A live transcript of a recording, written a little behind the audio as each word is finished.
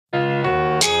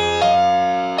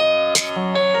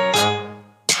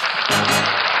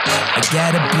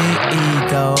got a big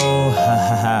ego.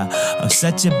 I'm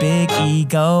such a big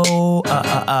ego.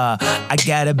 I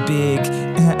got a big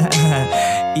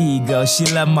ego. She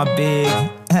love my big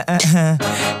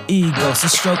ego. So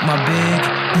stroke my big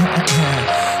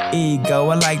ego.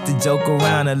 I like to joke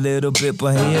around a little bit,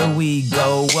 but here we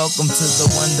go. Welcome to the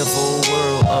wonderful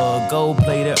world of gold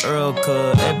plated Earl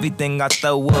Cut. Everything I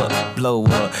throw up, blow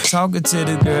up. Talking to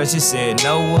the girl, she said,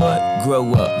 know what?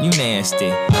 Grow up, you nasty.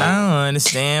 I don't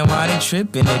understand why they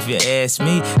tripping if you ask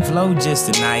me. Flow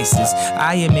just the nicest.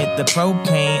 I admit the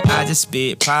propane I just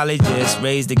spit probably just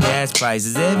raised the gas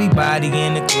prices. Everybody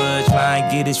in the club trying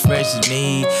to get as fresh as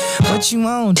me. What you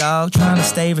on, dog? Trying to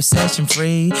stay recession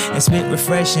free and spit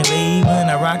refreshingly when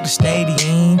I rock the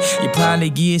stadium. You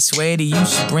probably get sweaty, you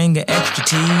should bring an extra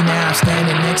tea. Now I'm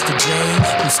standing next to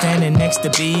Jay, who's standing next to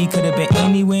B. Could have been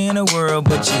anywhere in the world,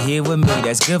 but you're here with me.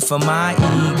 That's good for my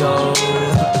ego.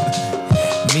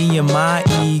 Me and my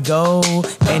ego,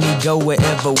 and he go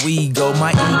wherever we go.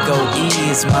 My ego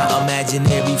is my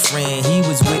imaginary friend. He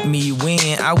was with me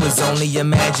when I was only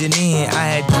imagining.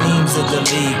 I had dreams of the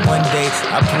league. One day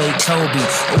I played Kobe,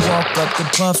 I walk up the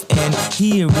puff and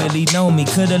he really know me.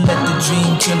 Could've let the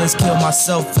dream killers kill my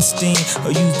self-esteem,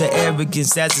 or use the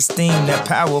arrogance as a steam that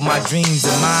power my dreams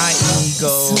and my ego.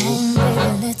 So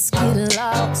let's get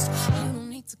lost.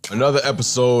 Another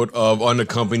episode of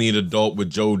Unaccompanied Adult with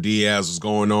Joe Diaz. What's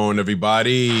going on,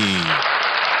 everybody?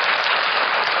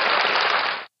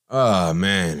 Oh,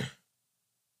 man.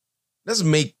 Let's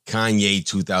make Kanye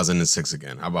 2006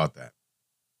 again. How about that?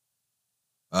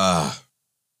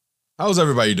 How's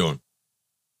everybody doing?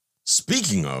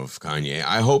 Speaking of Kanye,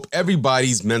 I hope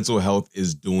everybody's mental health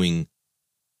is doing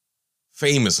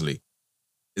famously.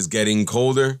 It's getting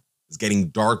colder. It's getting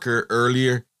darker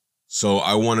earlier. So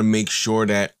I want to make sure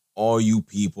that all you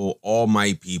people, all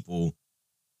my people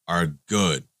are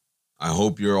good. I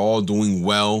hope you're all doing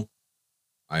well.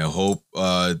 I hope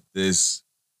this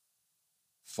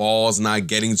fall's not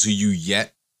getting to you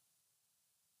yet.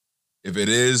 If it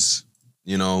is,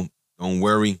 don't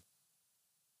worry.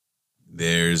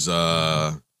 There's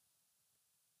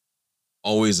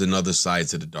always another side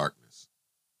to the darkness.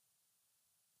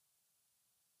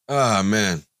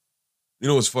 Man. You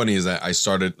know what's funny is that I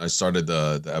started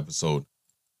the episode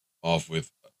off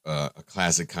with a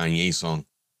classic Kanye song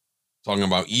talking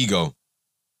about ego.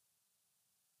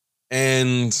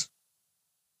 And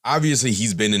obviously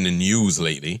he's been in the news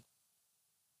lately.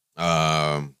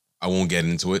 I won't get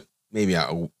into it. Maybe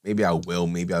I will.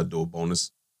 Maybe I'll do a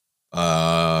bonus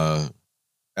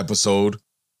episode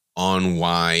on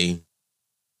why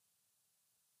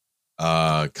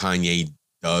Kanye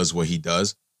does what he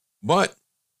does. But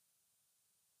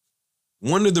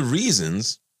one of the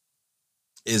reasons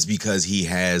is because he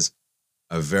has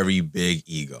a very big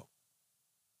ego.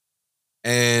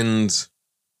 And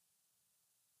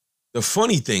the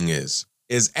funny thing is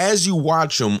as you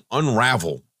watch him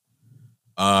unravel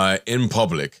in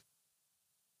public,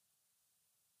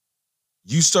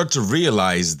 you start to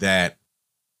realize that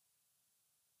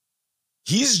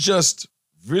he's just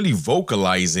really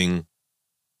vocalizing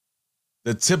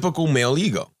the typical male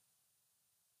ego.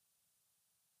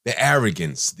 The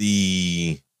arrogance,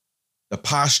 the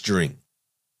posturing,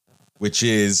 which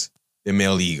is the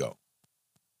male ego.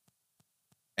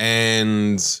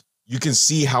 And you can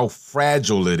see how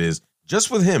fragile it is just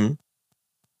with him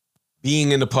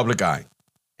being in the public eye.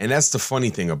 And that's the funny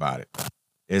thing about it,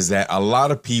 is that a lot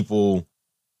of people,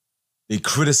 they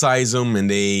criticize him and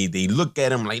they look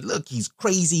at him like, look, he's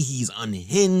crazy, he's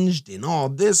unhinged and all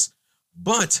this.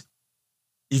 But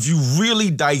if you really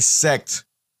dissect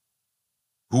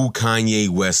who Kanye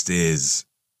West is,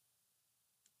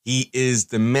 he is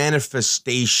the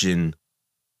manifestation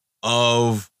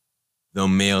of the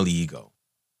male ego.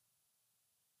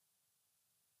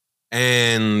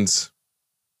 And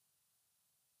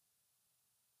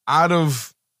out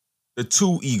of the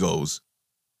two egos,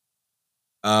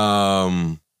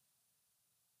 the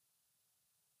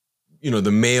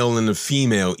male and the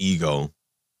female ego,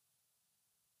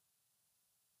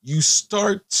 you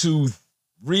start to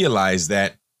realize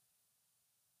that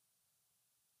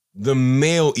the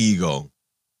male ego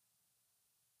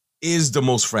is the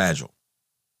most fragile.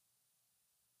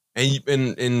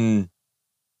 And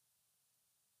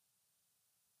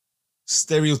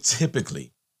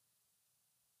stereotypically,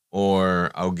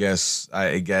 or I guess in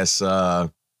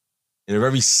a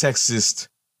very sexist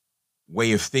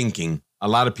way of thinking, a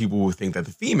lot of people will think that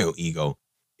the female ego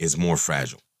is more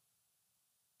fragile.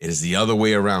 It is the other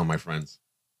way around, my friends.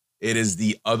 It is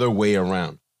the other way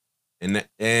around.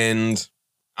 And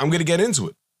I'm going to get into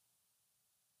it.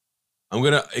 I'm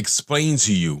going to explain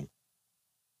to you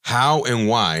how and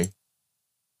why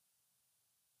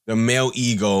the male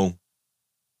ego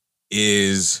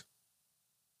is,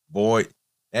 boy,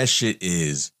 that shit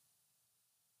is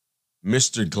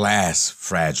Mr. Glass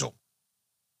fragile.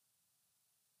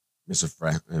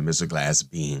 Mr. Glass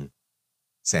being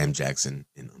Sam Jackson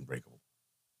in Unbreakable.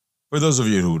 For those of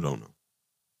you who don't know.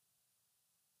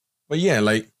 But yeah,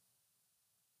 like,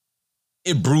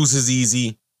 it bruises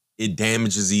easy. It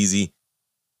damages easy.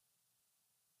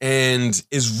 And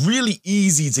it's really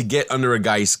easy to get under a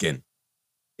guy's skin.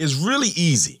 It's really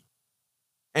easy.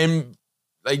 And,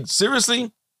 like,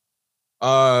 seriously,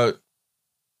 it's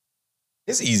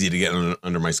easy to get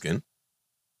under my skin.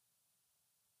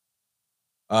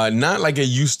 Not like it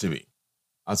used to be.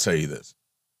 I'll tell you this.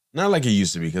 Not like it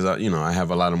used to be, because I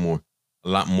have a lot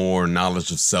more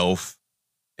knowledge of self,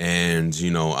 and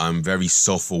I'm very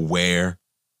self-aware,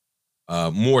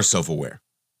 more self-aware.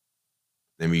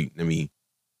 Let me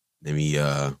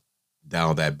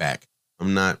dial that back.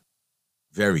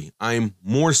 I'm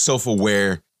more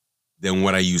self-aware than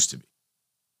what I used to be,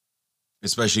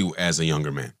 especially as a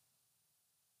younger man.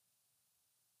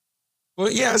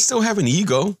 But yeah, I still have an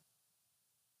ego.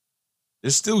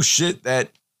 There's still shit that,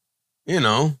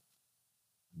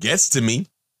 gets to me.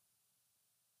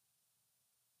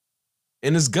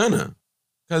 And it's gonna.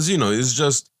 Because, it's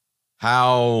just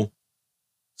how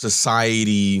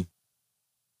society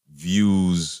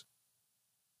views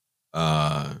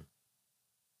the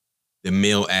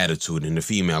male attitude and the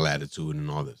female attitude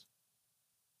and all this.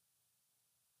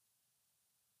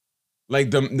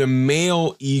 Like the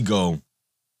male ego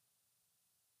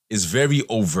is very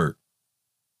overt.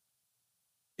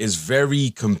 Is very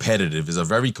competitive. Is a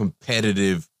very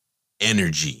competitive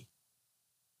energy.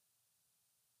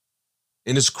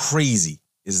 And it's crazy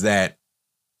is that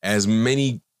as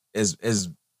many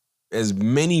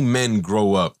men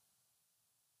grow up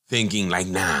thinking like,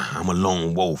 nah, I'm a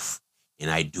lone wolf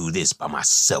and I do this by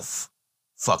myself.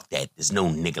 Fuck that. There's no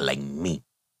nigga like me.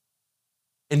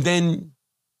 And then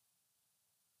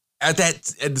at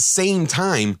the same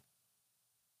time,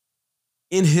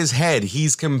 in his head,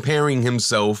 he's comparing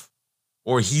himself,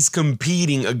 or he's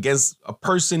competing against a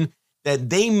person that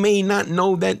they may not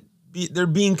know that they're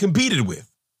being competed with.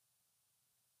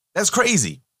 That's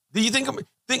crazy. Do you think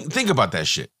about that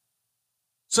shit?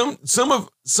 Some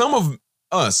of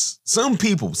us, some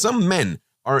people, some men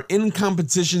are in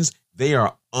competitions they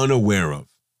are unaware of.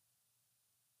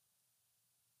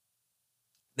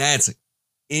 That's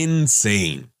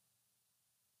insane.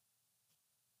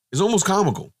 It's almost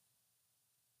comical.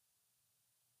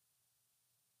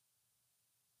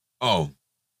 Oh,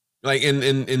 like in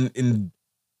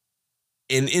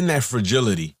that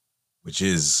fragility, which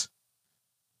is,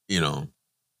 the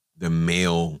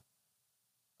male.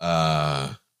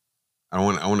 I don't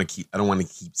want to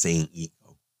keep saying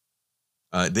ego.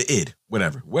 The id,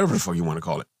 whatever the fuck you want to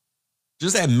call it.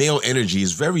 Just that male energy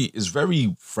is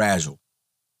very fragile.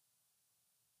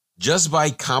 Just by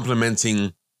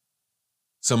complimenting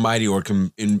somebody or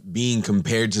in being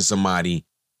compared to somebody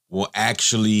will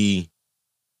actually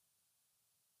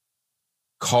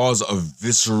cause a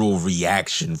visceral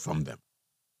reaction from them.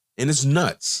 And it's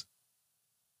nuts.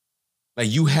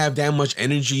 Like, you have that much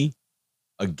energy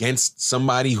against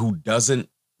somebody who doesn't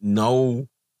know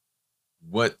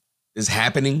what is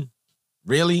happening.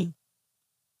 Really?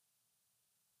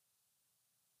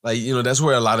 Like, that's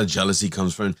where a lot of jealousy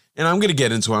comes from. And I'll break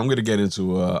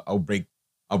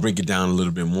it down a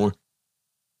little bit more.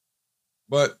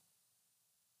 But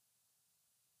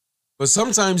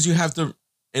sometimes you have to,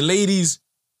 and ladies,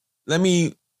 let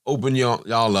me open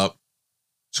y'all up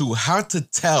to how to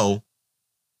tell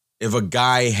if a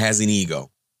guy has an ego,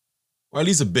 or at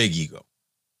least a big ego.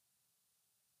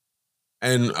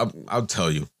 And I'll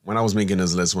tell you, when I was making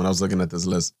this list, when I was looking at this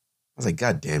list, I was like,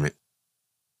 God damn it.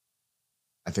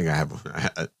 I think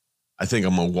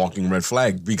I'm a walking red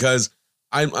flag, because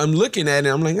I'm looking at it,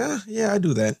 I'm like, yeah, I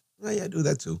do that. Oh, yeah, I do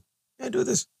that too. Yeah, I do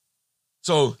this.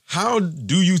 So how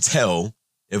do you tell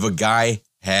if a guy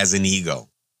has an ego?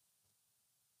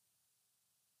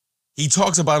 He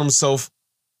talks about himself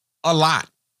a lot.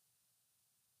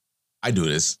 I do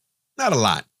this. Not a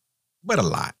lot, but a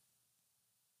lot.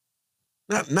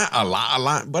 Not a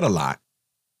lot, but a lot.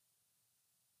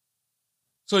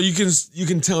 So you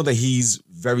can tell that he's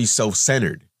very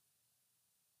self-centered.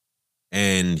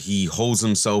 And he holds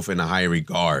himself in a higher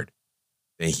regard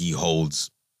than he holds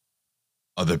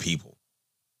other people.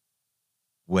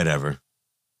 Whatever.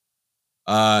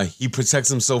 He protects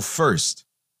himself first.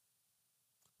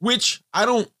 Which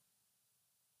in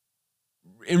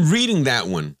reading that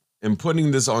one and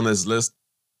putting this on this list,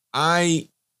 I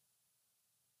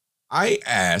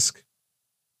ask,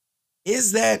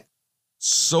 is that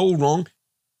so wrong?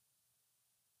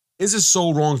 Is it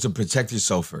so wrong to protect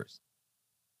yourself first?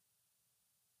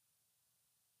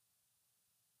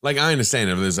 Like, I understand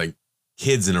if there's like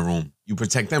kids in a room, you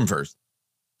protect them first.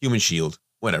 Human shield,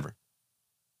 whatever.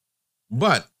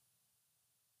 But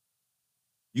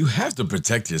you have to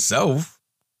protect yourself.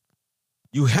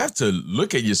 You have to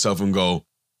look at yourself and go,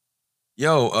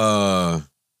 yo,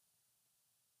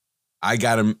 I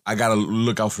gotta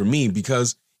look out for me,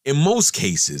 because in most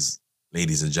cases,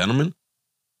 ladies and gentlemen,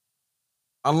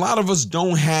 a lot of us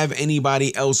don't have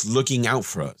anybody else looking out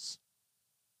for us.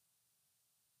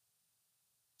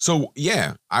 So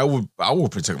yeah, I will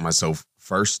protect myself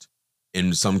first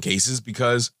in some cases,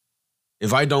 because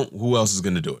if I don't, who else is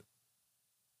gonna do it?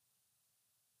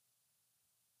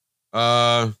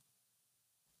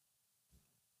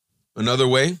 Another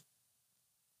way,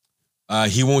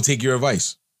 he won't take your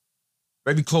advice.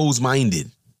 Very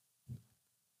closed-minded.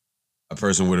 A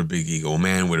person with a big ego, a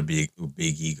man with a big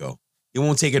ego. He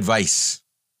won't take advice.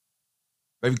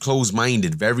 Very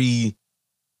closed-minded, very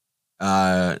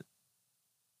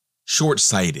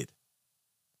short-sighted.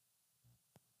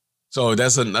 So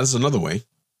that's another way.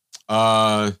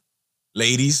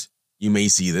 Ladies, you may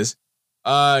see this.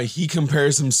 He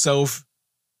compares himself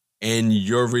and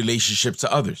your relationship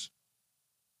to others.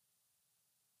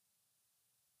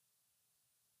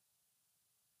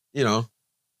 You know,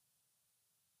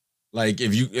 like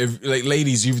if like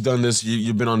ladies, you've done this,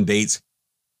 you've been on dates,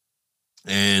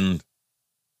 and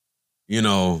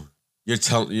you're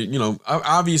telling,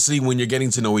 obviously when you're getting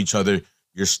to know each other,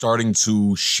 you're starting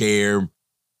to share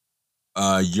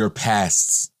your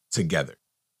pasts together.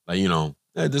 Like, hey,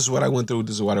 this is what I went through,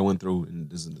 this is what I went through, and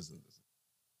this and this and this.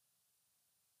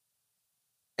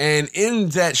 And in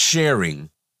that sharing,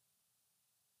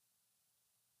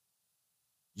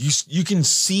 you can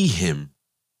see him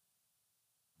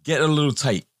get a little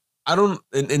tight.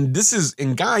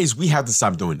 And guys, we have to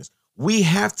stop doing this. We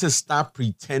have to stop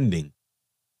pretending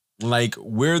like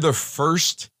we're the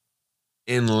first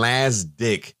and last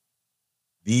dick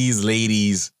these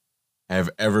ladies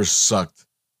have ever sucked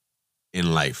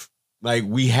in life. Like,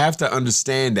 we have to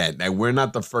understand that we're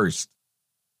not the first,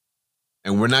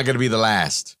 and we're not going to be the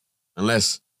last,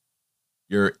 unless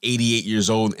you're 88 years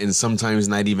old, and sometimes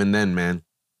not even then, man.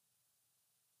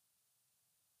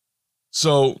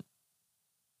 So,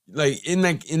 like, in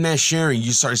that sharing,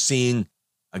 you start seeing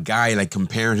a guy like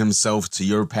comparing himself to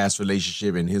your past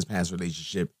relationship and his past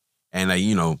relationship, and like,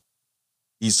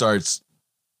 he starts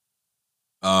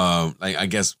like, I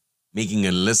guess, making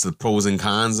a list of pros and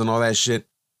cons and all that shit.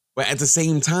 But at the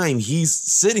same time, he's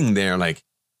sitting there like,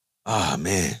 oh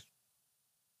man.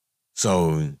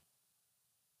 So,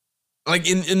 like,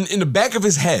 in the back of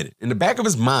his head, in the back of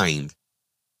his mind,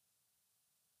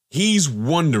 he's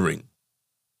wondering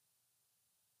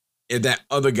if that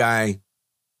other guy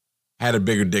had a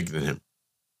bigger dick than him.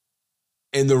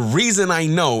 And the reason I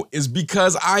know is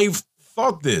because I've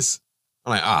thought this.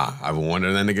 I'm like, I wonder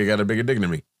if that nigga got a bigger dick than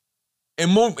me.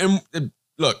 And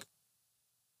look,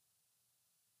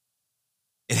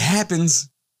 it happens.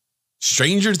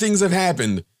 Stranger things have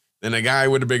happened than a guy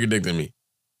with a bigger dick than me.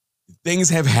 Things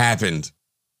have happened.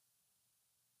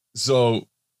 So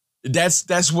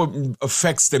that's what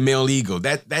affects the male ego.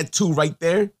 That too right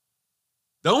there.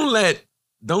 Don't let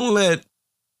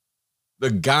the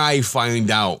guy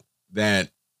find out that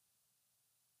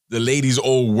the lady's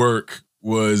old work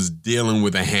was dealing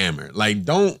with a hammer. Like,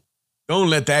 don't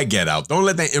let that get out. Don't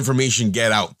let that information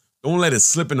get out. Don't let it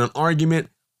slip in an argument.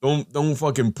 Don't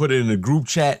fucking put it in a group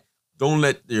chat. Don't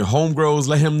let your homegirls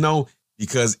let him know,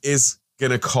 because it's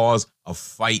gonna cause a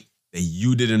fight that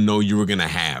you didn't know you were gonna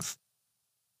have.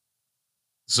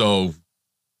 So,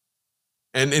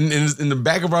 and in the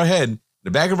back of our head,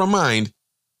 the back of our mind,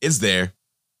 it's there.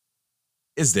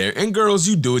 It's there. And girls,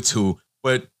 you do it too,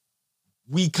 but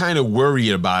we kind of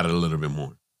worry about it a little bit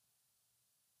more.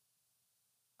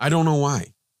 I don't know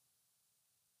why.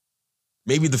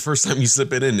 Maybe the first time you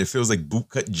slip it in, it feels like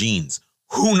bootcut jeans.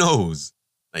 Who knows?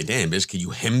 Like, damn, bitch, can you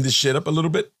hem this shit up a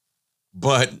little bit?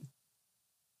 But,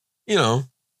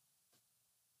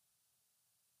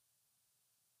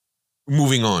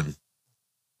 moving on.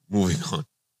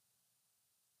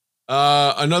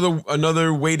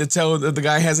 Another way to tell that the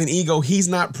guy has an ego, he's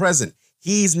not present.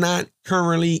 He's not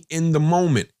currently in the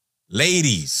moment.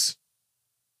 Ladies,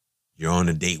 you're on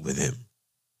a date with him.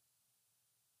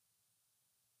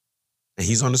 And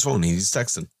he's on his phone. He's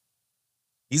texting.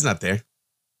 He's not there.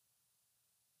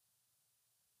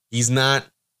 He's not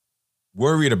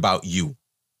worried about you.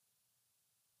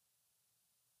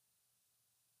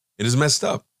 It is messed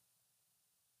up.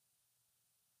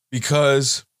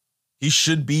 Because he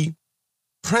should be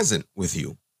present with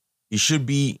you. He should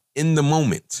be in the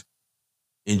moment.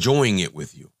 enjoying it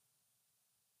with you.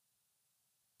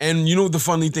 And you know what the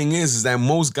funny thing is that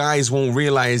most guys won't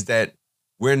realize that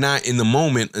we're not in the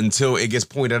moment until it gets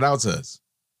pointed out to us.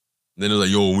 And then they're like,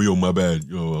 yo, my bad.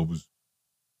 Yo,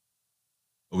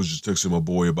 I was just texting my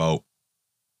boy about,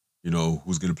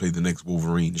 who's gonna play the next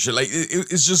Wolverine. Shit, like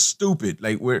it's just stupid.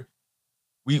 Like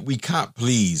we cop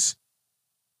please.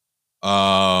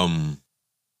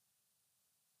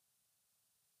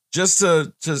 Just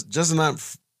to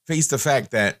not face the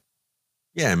fact that,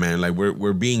 yeah, man, like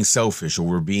we're being selfish, or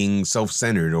we're being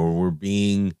self-centered, or we're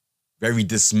being very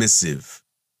dismissive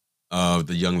of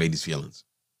the young lady's feelings.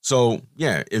 So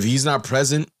yeah, if he's not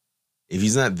present, if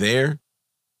he's not there,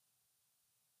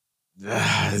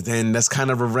 then that's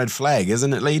kind of a red flag,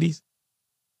 isn't it, ladies?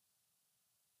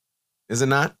 Is it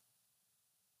not?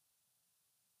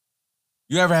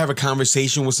 You ever have a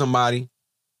conversation with somebody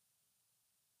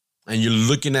and you're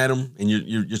looking at them and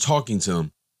you're talking to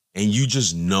them and you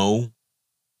just know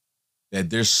that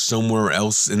there's somewhere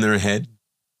else in their head?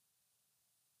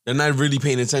 They're not really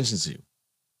paying attention to you.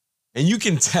 And you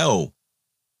can tell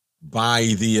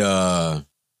by the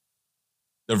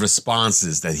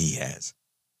responses that he has.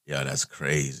 Yeah, that's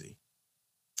crazy.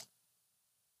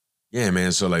 Yeah,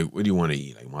 man. So like, what do you want to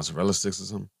eat? Like mozzarella sticks or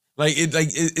something?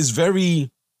 It's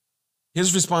very,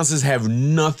 his responses have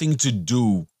nothing to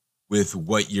do with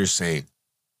what you're saying.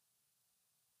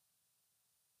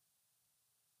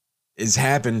 It's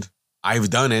happened. I've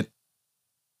done it.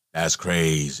 That's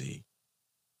crazy.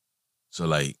 So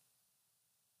like,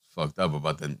 fucked up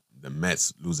about the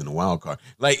Mets losing the wild card.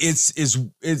 Like it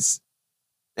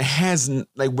hasn't,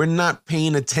 like, we're not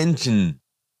paying attention.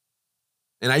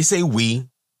 And I say we,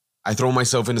 I throw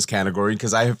myself in this category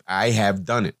because I have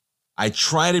done it. I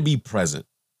try to be present.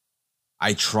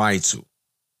 I try to.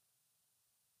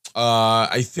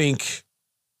 I think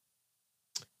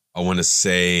I want to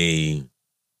say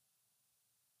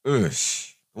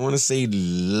late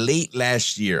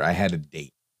last year I had a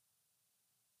date.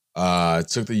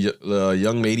 Took the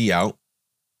young lady out,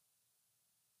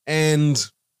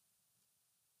 and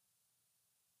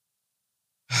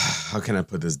how can I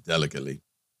put this delicately?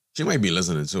 She might be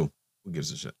listening too. Who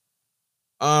gives a shit?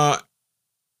 I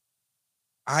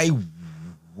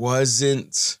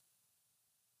wasn't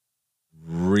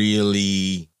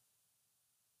really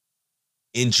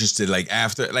interested. Like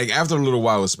after a little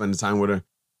while of spending time with her,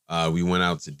 we went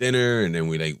out to dinner, and then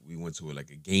we went to a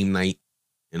game night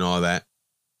and all that.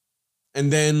 And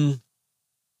then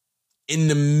in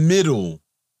the middle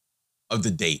of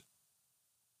the date,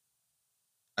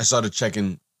 I started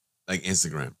checking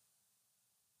Instagram.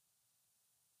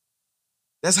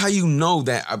 That's how you know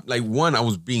that I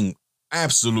was being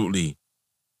absolutely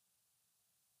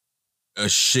a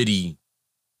shitty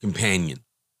companion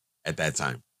at that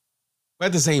time. But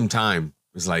at the same time,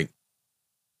 it's all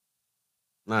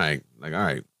right,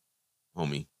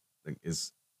 homie.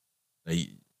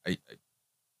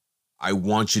 I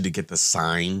want you to get the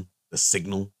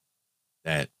signal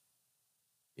that,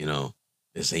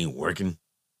 this ain't working.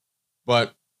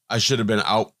 But I should have been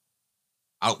out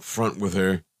front with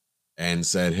her and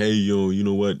said, hey, you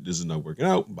know what? This is not working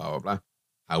out, blah, blah, blah.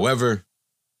 However,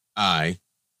 I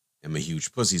am a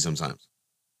huge pussy sometimes.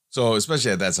 So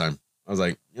especially at that time, I was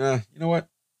like, yeah, you know what?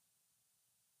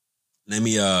 Let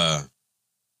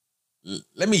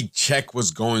me check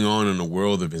what's going on in the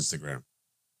world of Instagram.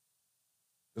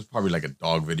 There's probably a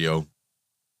dog video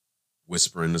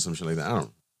whispering or some shit like that. I don't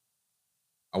know.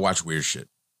 I watch weird shit.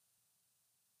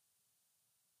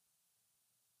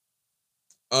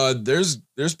 There's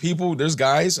people, there's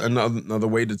guys, another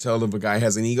way to tell if a guy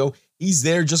has an ego. He's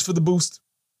there just for the boost.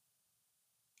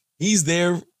 He's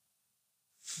there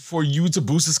for you to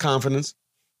boost his confidence.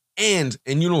 And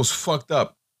you know what's fucked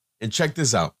up? And check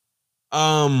this out.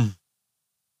 And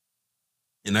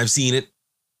I've seen it,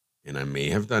 and I may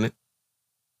have done it.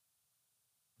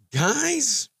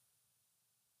 Guys,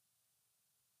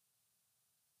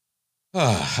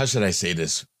 how should I say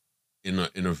this? In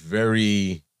a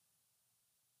very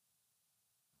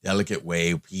delicate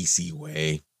way, PC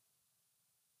way.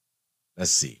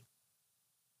 Let's see.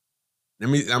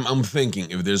 I'm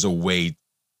thinking if there's a way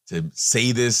to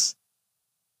say this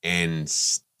and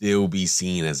still be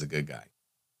seen as a good guy.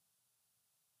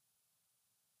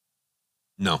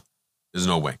 No, there's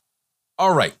no way.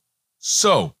 All right.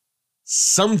 So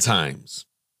sometimes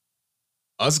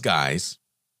us guys,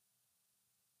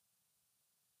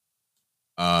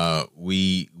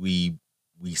 we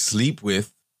sleep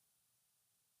with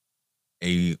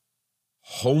a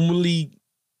homely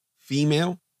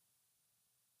female.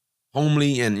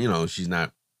 Homely, and she's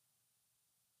not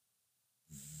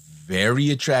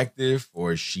very attractive,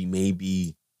 or she may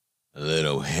be a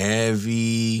little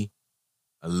heavy,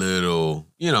 a little,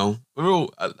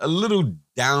 a little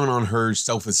down on her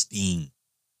self-esteem.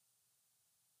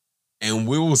 And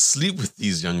we will sleep with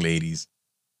these young ladies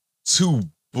to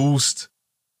boost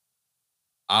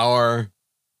our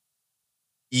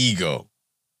ego.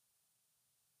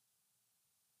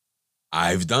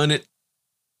 I've done it.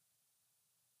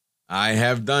 I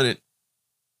have done it.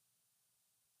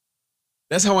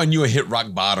 That's how I knew I hit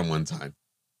rock bottom one time.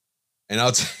 And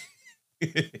I'll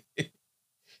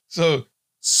so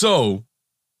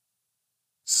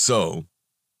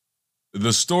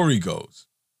the story goes.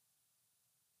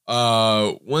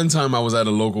 One time I was at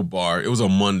a local bar. It was a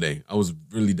Monday. I was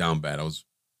really down bad. I was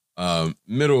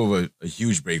middle of a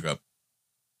huge breakup.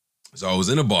 So I was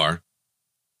in a bar,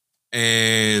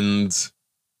 and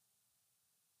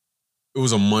it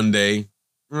was a Monday.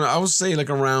 I would say like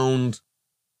around,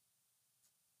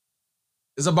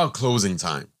 it's about closing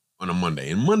time on a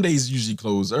Monday. And Mondays usually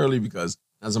close early because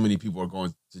not so many people are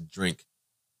going to drink.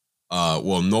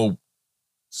 No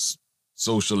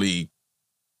socially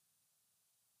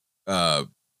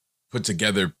put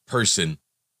together person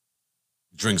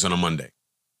drinks on a Monday.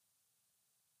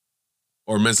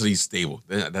 Or mentally stable.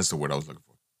 That's the word I was looking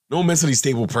for. No mentally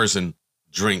stable person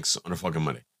drinks on a fucking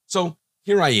Monday. So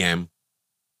here I am,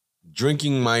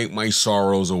 drinking my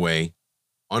sorrows away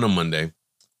on a Monday.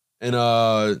 And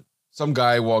some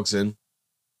guy walks in.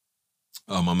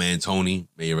 My man Tony,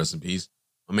 may you rest in peace.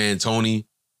 My man Tony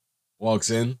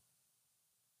walks in.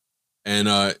 And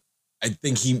I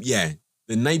think the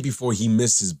night before he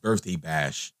missed his birthday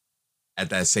bash at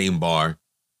that same bar.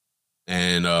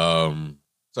 And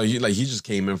so he just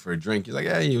came in for a drink. He's like,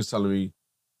 yeah, he was telling me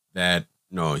that,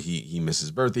 he missed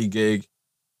his birthday gig.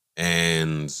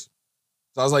 And so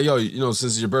I was like, yo,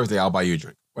 since it's your birthday, I'll buy you a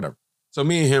drink. Whatever. So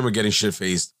me and him were getting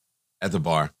shit-faced at the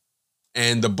bar.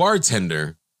 And the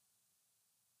bartender,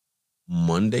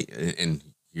 Monday, and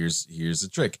here's the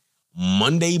trick.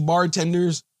 Monday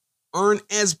bartenders aren't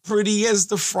as pretty as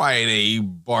the Friday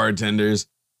bartenders.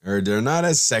 Or they're not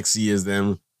as sexy as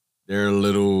them. They're a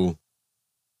little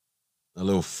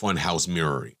fun house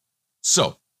mirrory.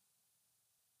 So,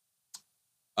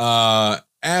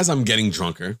 as I'm getting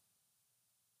drunker,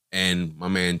 and my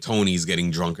man Tony's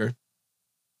getting drunker,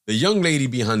 the young lady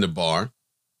behind the bar,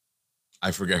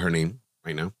 I forget her name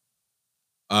right now,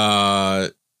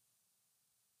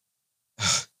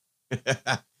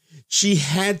 she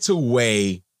had to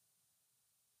weigh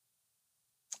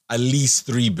at least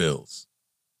 3 bills.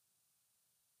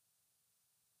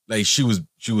 Like she was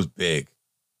big.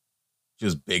 She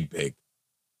was big.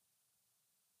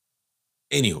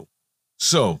 Anywho,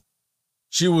 so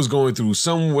she was going through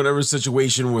some whatever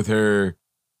situation with her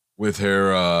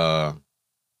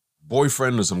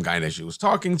boyfriend or some guy that she was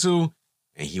talking to,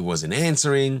 and he wasn't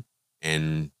answering,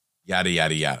 and yada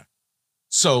yada yada.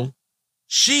 So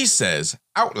she says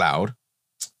out loud,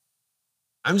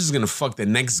 "I'm just gonna fuck the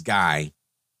next guy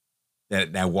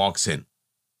that walks in."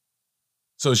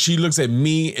 So she looks at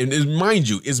me, and mind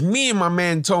you, it's me and my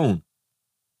man Tone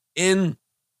in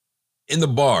the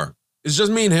bar. It's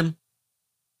just me and him.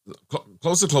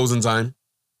 Close to closing time.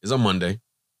 It's on Monday.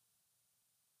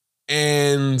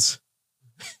 And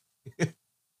this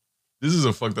is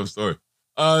a fucked up story.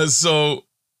 So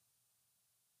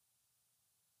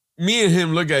me and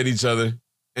him look at each other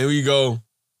and we go,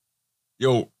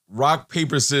 yo, rock,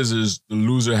 paper, scissors, the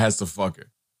loser has to fuck her.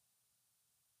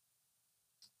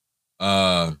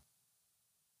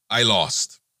 I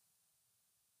lost.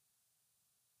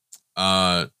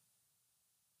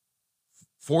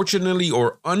 Fortunately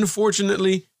or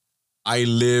unfortunately, I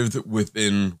lived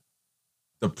within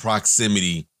the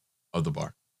proximity of the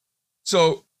bar.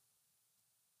 So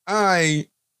I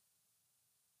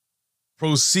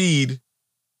proceed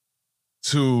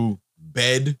to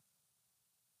bed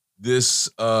this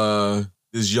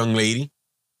young lady.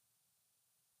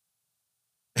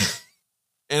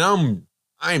 And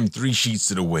I am 3 sheets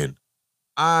to the wind.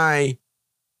 I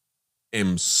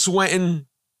am sweating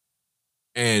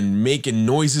and making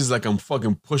noises like I'm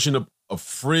fucking pushing up a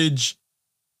fridge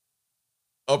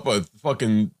up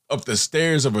the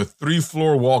stairs of a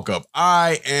 3-floor walk up.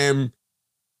 I'm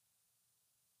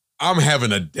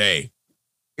having a day.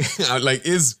 Like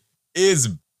it's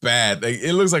bad. Like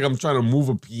it looks like I'm trying to move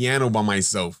a piano by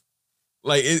myself.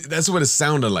 Like that's what it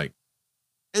sounded like.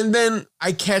 And then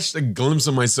I catch a glimpse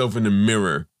of myself in the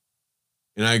mirror,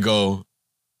 and I go,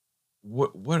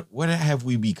 "What have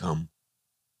we become?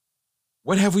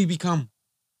 What have we become?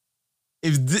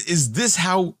 Is this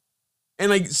how?" And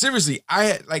like seriously,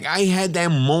 I had that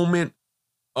moment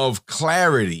of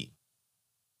clarity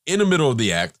in the middle of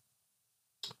the act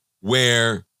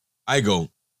where I go,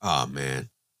 oh man,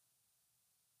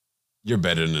 you're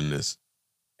better than this.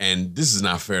 And this is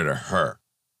not fair to her.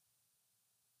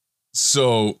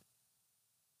 So,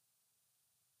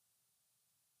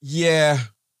 yeah,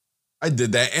 I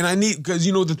did that. And because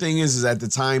the thing is at the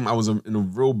time I was in a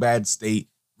real bad state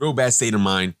of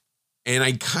mind. And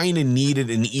I kind of needed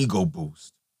an ego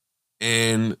boost.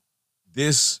 And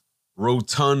this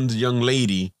rotund young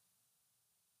lady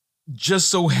just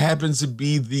so happens to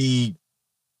be the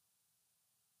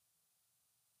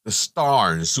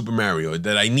star in Super Mario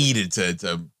that I needed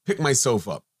to pick myself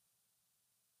up.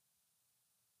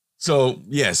 So,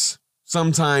 yes,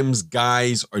 sometimes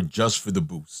guys are just for the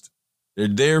boost. They're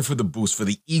there for the boost, for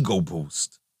the ego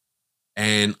boost.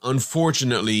 And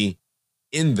unfortunately,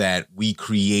 in that, we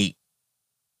create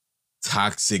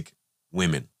toxic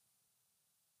women.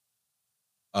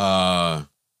 Real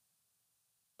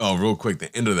quick,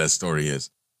 the end of that story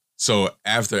is, so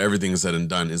after everything is said and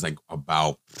done, it's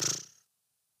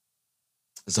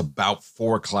about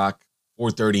 4 o'clock,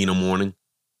 4:30 in the morning.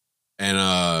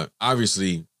 And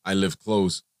obviously I live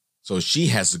close, so she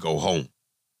has to go home.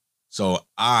 So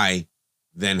I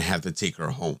then have to take her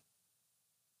home.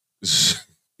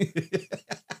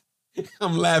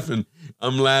 I'm laughing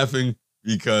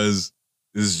because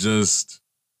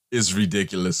it's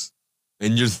ridiculous.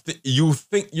 And you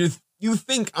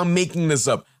think I'm making this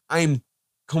up. I'm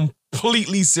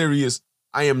completely serious.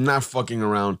 I am not fucking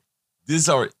around. This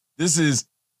is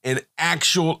an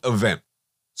actual event.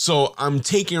 So I'm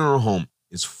taking her home.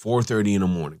 It's 4:30 in the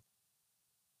morning.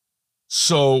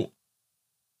 So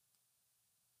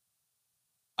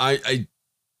I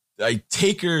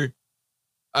take her.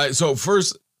 So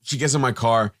first she gets in my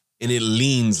car and it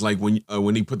leans like when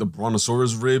they put the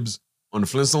brontosaurus ribs on the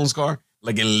Flintstones car,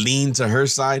 like it leaned to her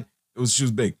side. She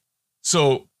was big.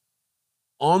 So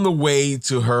on the way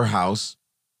to her house,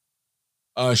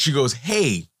 she goes,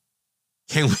 "Hey,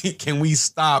 can we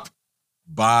stop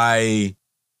by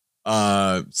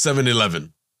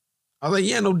 7-Eleven?" I was like,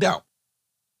 "Yeah, no doubt.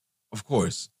 Of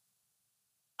course."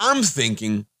 I'm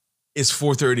thinking it's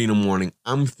 4:30 in the morning.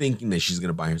 I'm thinking that she's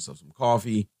gonna buy herself some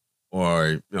coffee,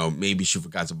 or maybe she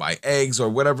forgot to buy eggs or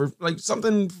whatever, like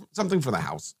something for the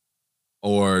house,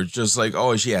 or just like,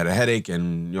 oh, she had a headache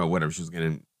and whatever, she was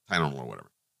getting Tylenol or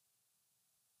whatever.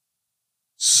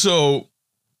 So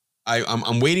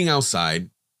I'm waiting outside,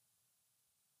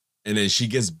 and then she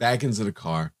gets back into the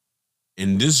car,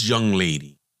 and this young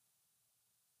lady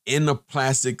in a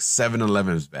plastic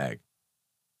 7-Eleven's bag,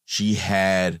 she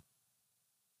had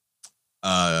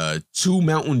 2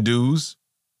 Mountain Dews,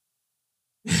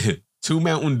 2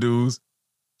 Mountain Dews.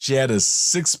 She had a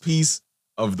 6-piece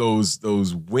of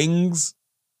those wings,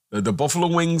 the buffalo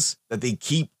wings that they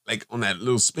keep like on that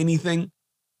little spinny thing,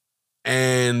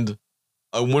 and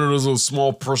one of those little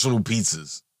small personal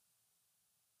pizzas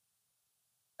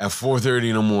at 4:30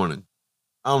 in the morning.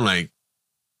 I'm like,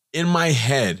 in my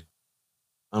head,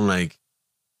 I'm like,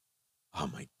 oh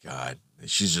my God,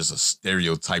 she's just a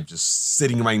stereotype just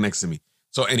sitting right next to me.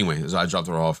 So anyway, so I dropped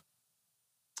her off.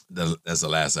 That's the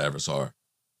last I ever saw her.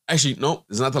 Actually, no,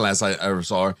 it's not the last I ever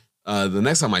saw her. The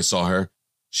next time I saw her,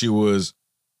 she was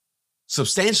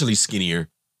substantially skinnier,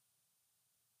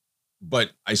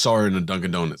 but I saw her in a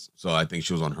Dunkin' Donuts, so I think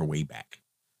she was on her way back.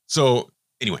 So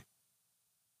anyway,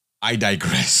 I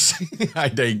digress. I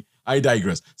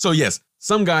digress. So yes,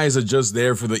 some guys are just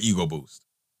there for the ego boost.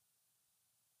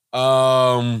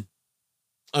 Another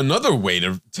way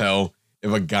to tell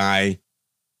if a guy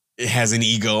has an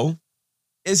ego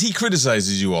is he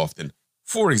criticizes you often.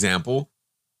 For example,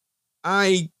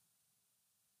 I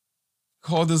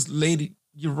call this lady,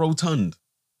 "You're rotund."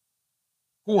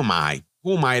 Who am I?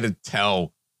 Who am I to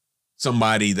tell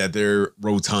somebody that they're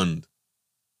rotund?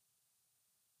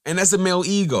 And that's a male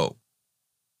ego.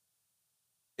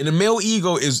 And the male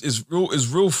ego is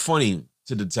real funny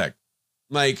to detect.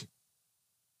 Like,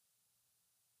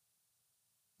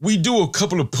 we do a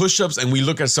couple of push-ups and we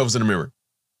look at ourselves in the mirror.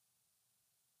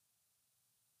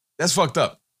 That's fucked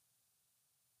up.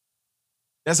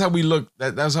 That's how we look.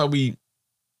 That's how we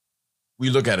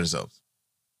look at ourselves.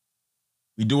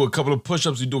 We do a couple of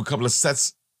push-ups, we do a couple of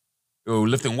sets,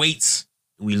 lifting weights,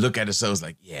 and we look at ourselves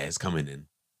like, yeah, it's coming in.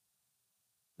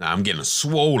 Now I'm getting a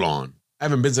swole on. I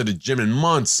haven't been to the gym in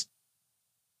months.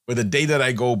 But the day that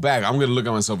I go back, I'm going to look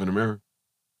at myself in the mirror.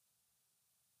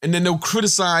 And then they'll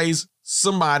criticize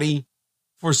somebody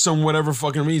for some whatever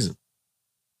fucking reason.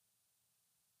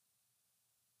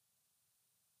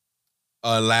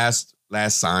 Last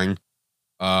sign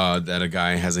that a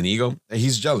guy has an ego,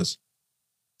 he's jealous.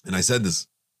 And I said this,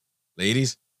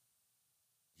 ladies,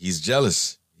 he's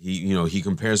jealous. He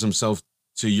compares himself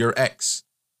to your ex,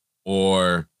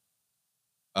 or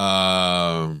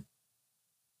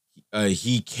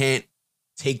He can't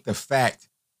take the fact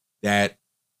that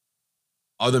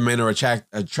other men are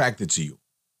attracted to you.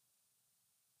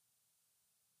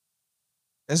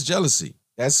 That's jealousy.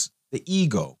 That's the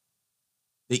ego.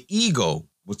 The ego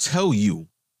will tell you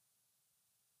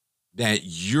that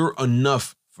you're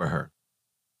enough for her.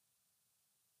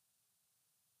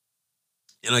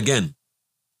 And again,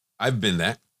 I've been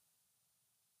that.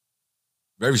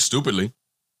 Very stupidly.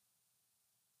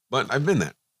 But I've been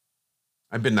that.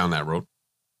 I've been down that road.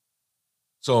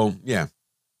 So, yeah.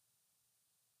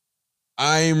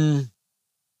 I'm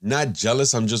not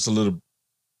jealous. I'm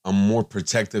more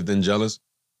protective than jealous.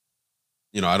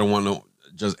 You know, I don't want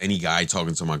just any guy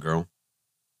talking to my girl.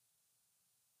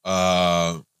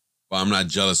 But I'm not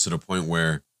jealous to the point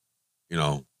where, you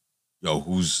know,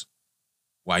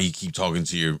 why you keep talking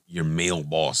to your male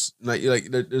boss? Like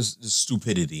there's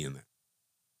stupidity in that.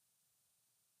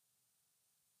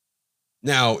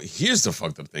 Now, here's the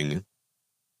fucked up thing.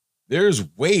 There's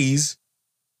ways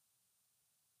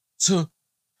to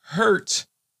hurt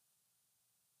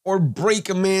or break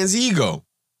a man's ego.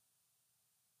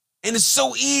 And it's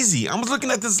so easy. I was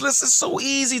looking at this list. It's so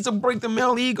easy to break the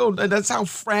male ego. That's how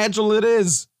fragile it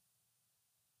is.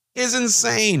 It's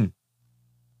insane.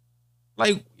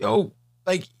 Like,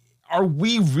 are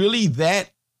we really that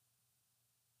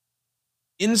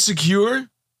insecure?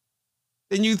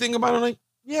 Then you think about it like,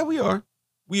 yeah, we are.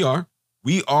 We are.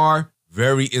 We are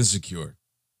very insecure.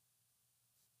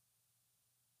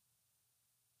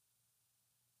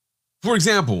 For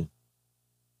example,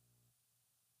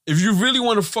 if you really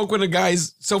want to fuck with a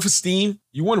guy's self-esteem,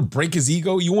 you want to break his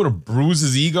ego, you want to bruise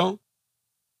his ego,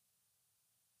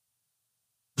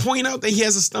 point out that he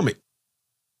has a stomach.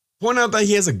 Point out that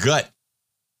he has a gut.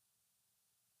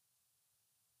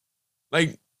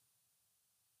 Like,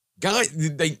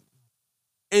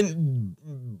 and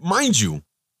mind you,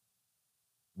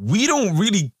 we don't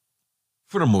really,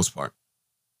 for the most part,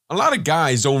 a lot of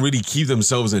guys don't really keep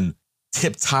themselves in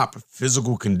tip-top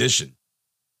physical condition.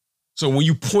 So when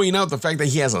you point out the fact that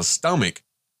he has a stomach,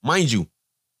 mind you,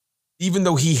 even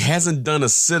though he hasn't done a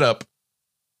sit-up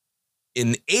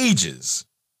in ages,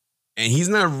 and he's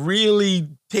not really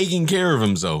taking care of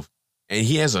himself, and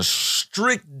he has a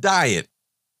strict diet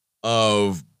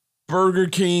of Burger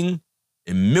King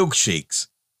and milkshakes,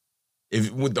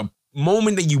 with the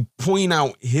moment that you point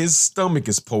out his stomach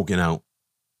is poking out,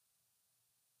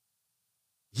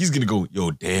 he's gonna go,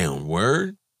 yo, damn,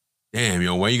 word? Damn,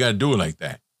 yo, why you gotta do it like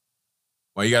that?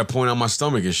 Why you gotta point out my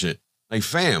stomach and shit? Like,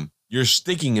 fam, you're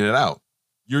sticking it out.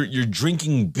 You're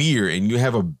drinking beer and you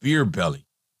have a beer belly.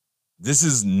 This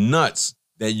is nuts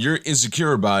that you're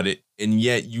insecure about it and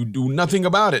yet you do nothing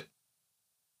about it.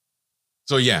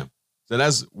 So yeah, so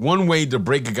that's one way to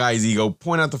break a guy's ego.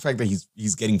 Point out the fact that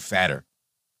he's getting fatter.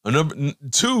 Another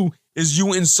two is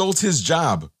you insult his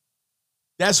job.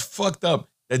 That's fucked up.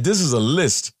 That this is a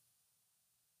list.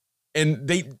 And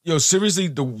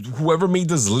seriously, whoever made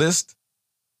this list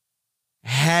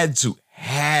had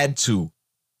to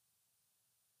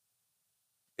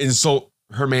insult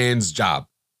her man's job.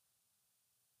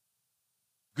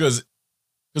 Because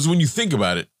when you think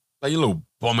about it, like, you little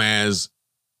bum ass,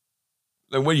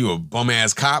 like, what are you, a bum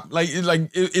ass cop?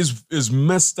 It's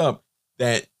messed up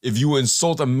that if you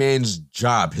insult a man's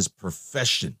job, his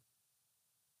profession,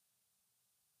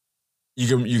 you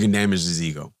can damage his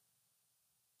ego.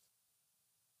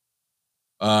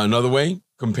 Another way,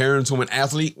 compare him to an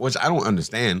athlete, which I don't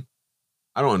understand.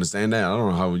 I don't understand that. I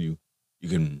don't know how you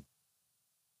can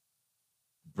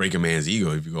break a man's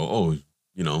ego if you go, oh,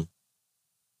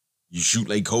 you shoot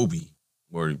like Kobe,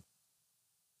 or you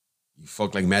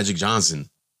fuck like Magic Johnson.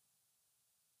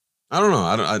 I don't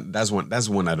know. That's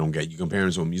one I don't get. You compare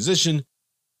him to a musician.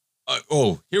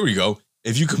 Here we go.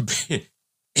 If you compare,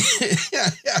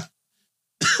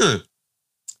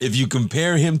 if you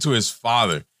compare him to his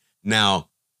father, now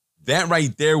that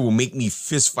right there will make me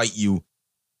fist fight you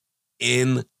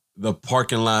in the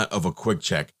parking lot of a Quick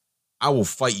Check. I will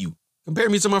fight you. Compare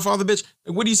me to my father, bitch.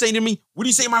 Like, what do you say to me? What do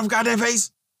you say to my goddamn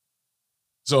face?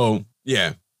 So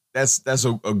yeah, that's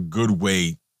a good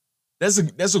way. That's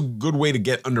a good way to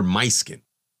get under my skin.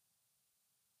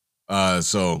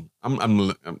 So I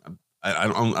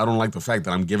don't like the fact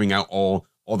that I'm giving out all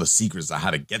the secrets of how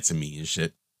to get to me and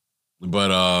shit.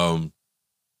 But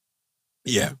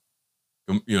yeah,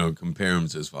 compare him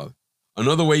to his father.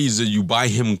 Another way is that you buy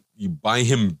him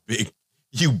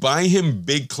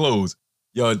big clothes.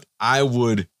 Yo, I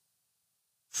would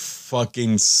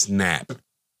fucking snap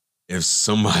if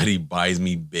somebody buys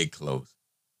me big clothes.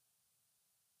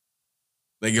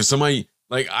 Like, if somebody,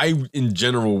 like, I in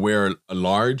general wear a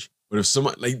large, but if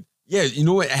somebody, like, Yeah, you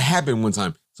know what? It happened one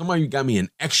time. Somebody got me an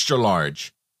extra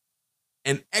large.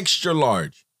 An extra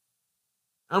large.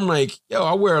 I'm like, yo,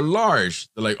 I wear a large.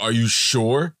 They're like, are you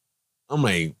sure? I'm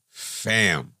like,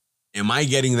 fam, am I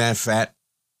getting that fat?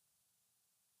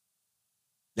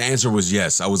 The answer was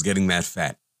yes, I was getting that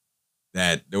fat.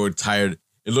 That they were tired.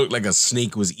 It looked like a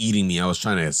snake was eating me. I was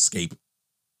trying to escape.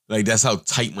 Like, that's how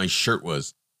tight my shirt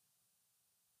was.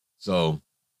 So,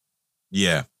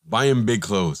 yeah, buying big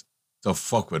clothes to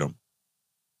fuck with them.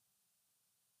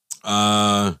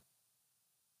 Oh,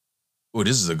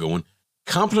 this is a good one.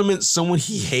 Compliment someone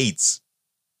he hates.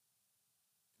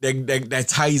 That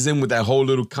ties in with that whole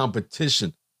little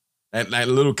competition. That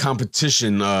little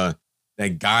competition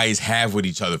that guys have with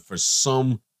each other for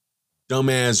some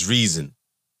dumbass reason.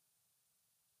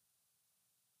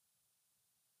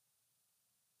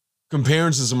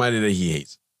 Comparing to somebody that he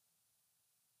hates.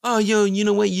 Oh, yo, you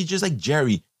know what? You're just like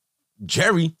Jerry.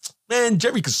 Jerry? Man,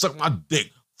 Jerry could suck my dick.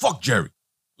 Fuck Jerry.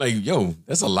 Like, yo,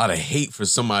 that's a lot of hate for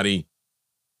somebody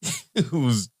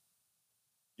who's,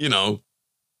 you know,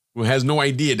 who has no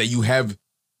idea that you have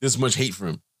this much hate for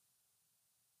him.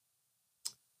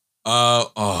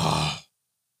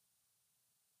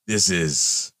 This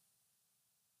is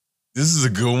a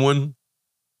good one.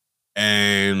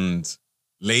 And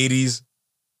ladies.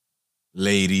 If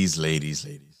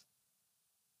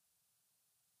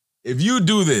you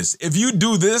do this,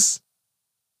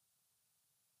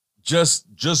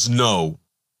 just know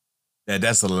that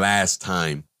that's the last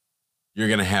time you're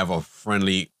going to have a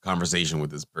friendly conversation with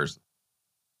this person.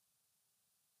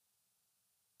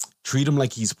 Treat him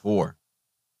like he's poor.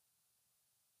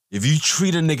 If you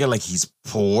treat a nigga like he's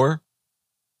poor,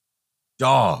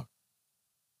 dog.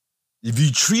 If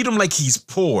you treat him like he's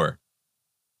poor,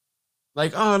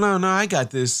 like, oh, no, I got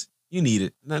this. You need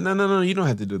it. No, you don't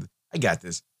have to do this. I got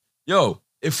this. Yo,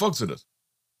 it fucks with us.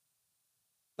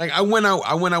 Like, I went out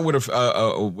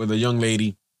with a young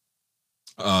lady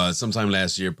sometime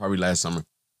last year, probably last summer.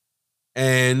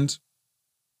 And,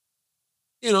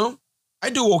 you know, I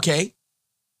do okay.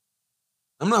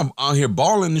 I'm not out here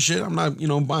balling and shit. I'm not,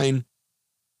 buying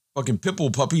fucking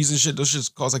pitbull puppies and shit. Those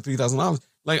shits cost like $3,000.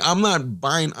 Like, I'm not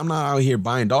out here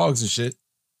buying dogs and shit.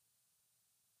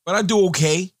 But I do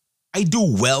okay. I do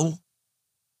well.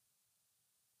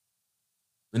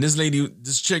 And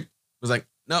this chick was like,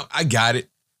 no, I got it.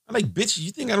 I'm like, bitch,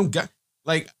 you think I don't got,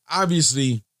 like,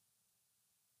 obviously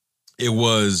it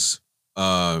was,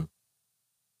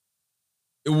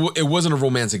 it wasn't a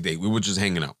romantic date. We were just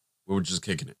hanging out. We were just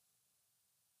kicking it.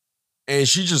 And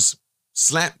she just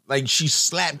slapped down, she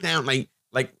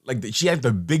had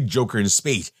the big joker in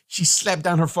spades. She slapped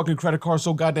down her fucking credit card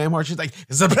so goddamn hard. She's like,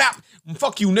 "Zaplap!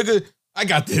 Fuck you, nigga. I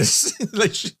got this."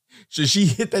 Like, she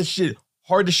hit that shit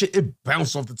hard as shit. It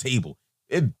bounced off the table.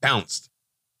 It bounced.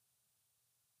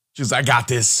 She was like, "I got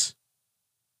this."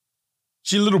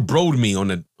 She little broed me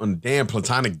on a damn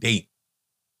platonic date.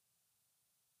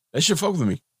 That shit fucked with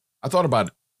me. I thought about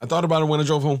it. I thought about it when I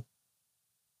drove home.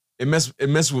 It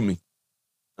messed with me.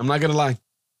 I'm not gonna lie.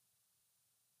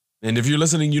 And if you're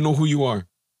listening, you know who you are.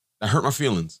 That hurt my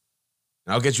feelings.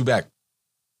 And I'll get you back.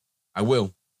 I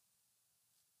will.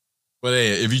 But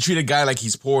hey, if you treat a guy like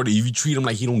he's poor, if you treat him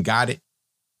like he don't got it,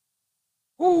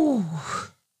 whoo.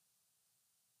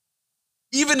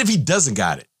 Even if he doesn't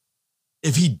got it,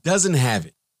 if he doesn't have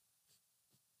it,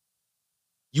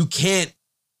 you can't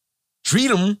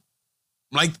treat him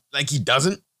like he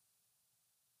doesn't.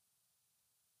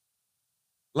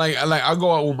 Like I'll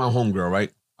go out with my homegirl,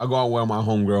 right? I'll go out with my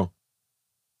homegirl.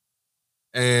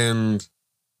 And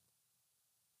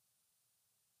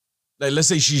like, let's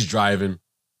say she's driving,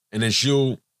 and then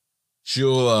she'll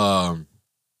drive,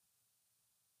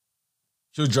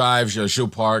 she'll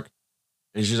park,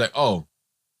 and she's like, oh.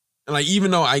 And like,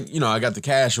 even though I got the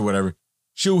cash or whatever,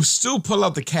 she'll still pull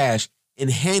out the cash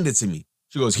and hand it to me.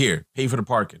 She goes, "Here, pay for the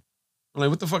parking." I'm like,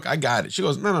 "What the fuck? I got it." She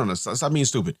goes, No, stop being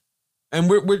stupid. And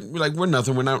we're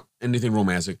nothing. We're not anything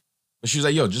romantic. But she's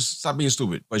like, "Yo, just stop being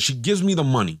stupid." But she gives me the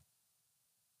money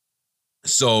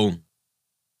so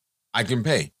I can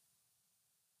pay.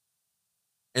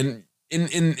 And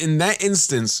in that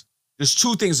instance, there's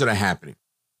two things that are happening.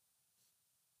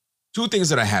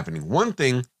 One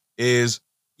thing is,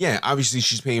 yeah, obviously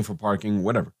she's paying for parking,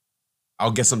 whatever.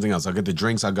 I'll get something else. I'll get the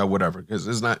drinks. I'll get whatever, because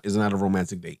it's not a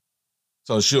romantic date.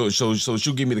 So she'll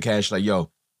give me the cash, like,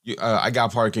 "Yo, I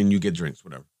got parking, you get drinks,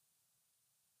 whatever."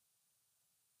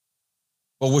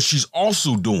 But what she's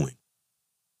also doing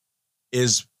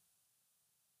is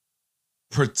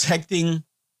protecting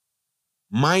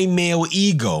my male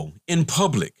ego in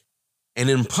public.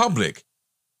 And in public,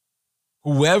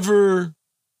 whoever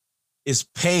is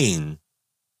paying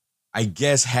I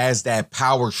guess, has that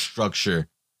power structure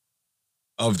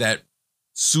of that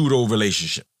pseudo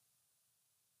relationship.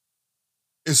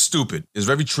 It's stupid. It's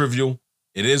very trivial.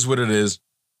 It is what it is.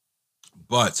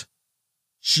 But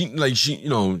she's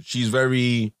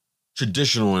very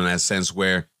traditional in that sense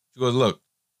where she goes, look,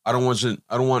 I don't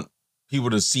want people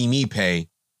to see me pay.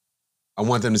 I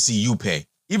want them to see you pay.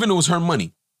 Even though it's her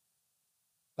money.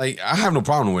 Like, I have no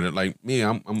problem with it. Like, me,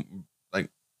 I'm like,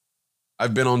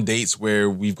 I've been on dates where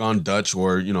we've gone Dutch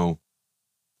or,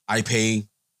 I pay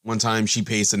one time, she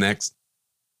pays the next.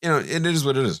 It is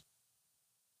what it is.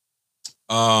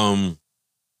 So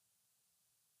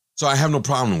I have no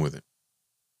problem with it.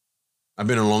 I've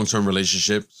been in long-term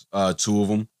relationships, 2 of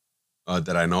them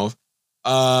that I know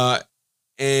of.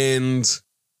 And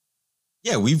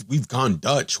yeah, we've gone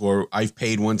Dutch, or I've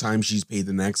paid one time, she's paid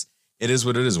the next. It is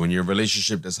what it is. When you're in a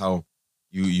relationship, that's how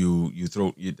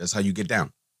that's how you get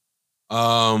down.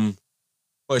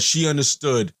 But she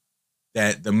understood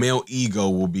that the male ego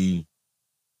will be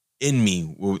in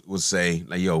me, will say,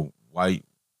 like, yo, why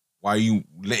are you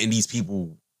letting these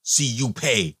people see you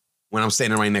pay when I'm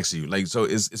standing right next to you? Like, so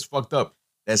it's fucked up.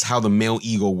 That's how the male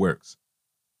ego works.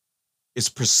 It's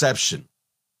perception.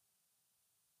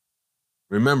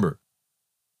 Remember,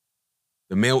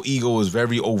 the male ego is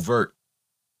very overt.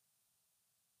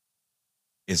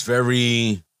 It's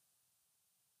very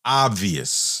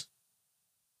obvious.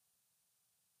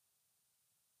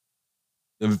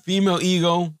 The female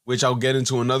ego, which I'll get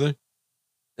into another,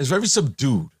 is very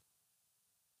subdued.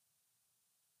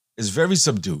 It's very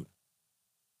subdued.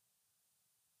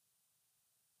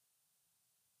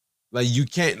 Like, you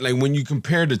can't, like, when you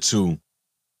compare the two,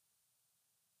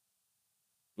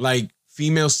 like,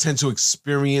 females tend to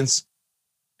experience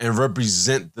and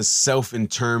represent the self in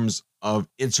terms of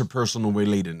interpersonal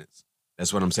relatedness.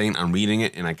 That's what I'm saying. I'm reading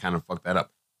it and I kind of fucked that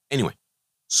up. Anyway,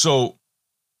 so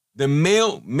the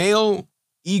male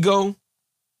ego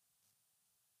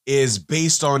is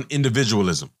based on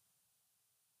individualism.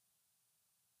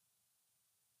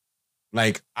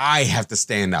 Like, I have to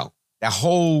stand out. That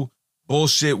whole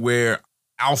bullshit where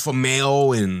alpha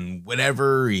male and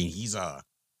whatever, he's a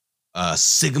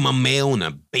sigma male and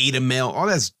a beta male, all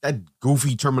that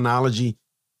goofy terminology.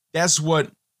 That's what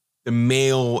the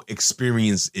male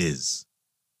experience is.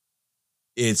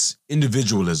 It's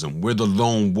individualism. We're the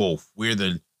lone wolf. We're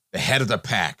the head of the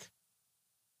pack.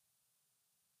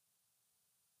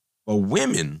 But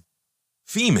women,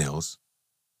 females,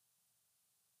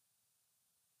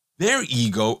 their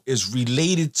ego is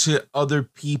related to other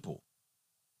people.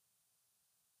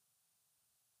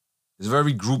 It's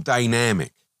very group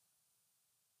dynamic.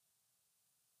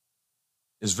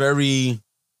 It's very,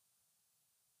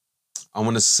 I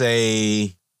want to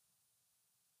say,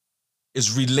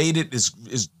 is related, is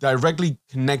directly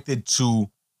connected to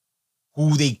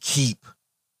who they keep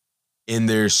in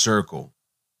their circle.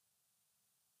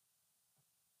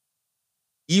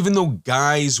 Even though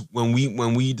guys, when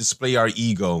we display our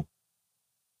ego,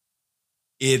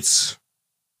 it's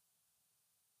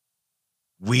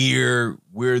we're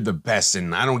the best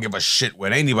and I don't give a shit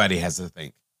what anybody has to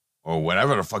think or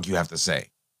whatever the fuck you have to say.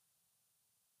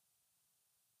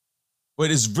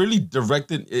 But it's really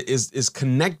directed, is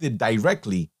connected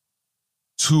directly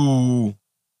to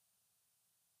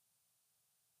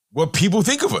what people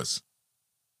think of us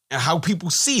and how people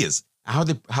see us,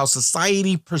 how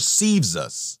society perceives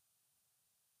us.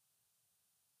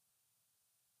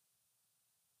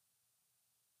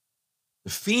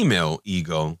 The female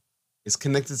ego is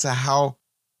connected to how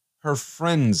her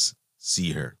friends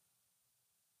see her,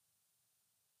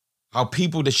 how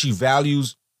people that she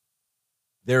values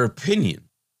their opinion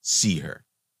see her.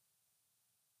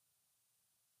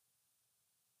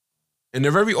 And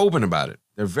they're very open about it.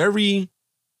 They're very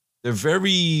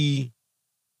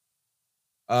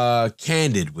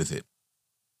candid with it.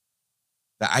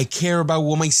 That I care about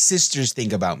what my sisters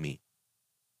think about me.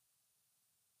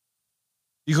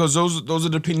 Because those are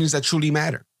the opinions that truly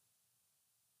matter.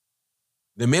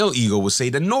 The male ego will say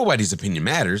that nobody's opinion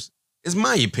matters. It's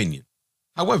my opinion.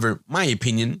 However, my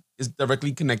opinion is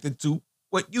directly connected to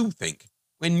what you think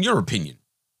in your opinion.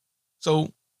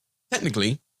 So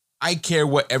technically, I care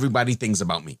what everybody thinks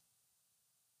about me.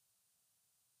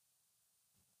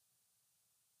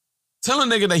 Tell a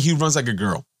nigga that he runs like a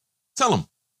girl. Tell him.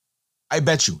 I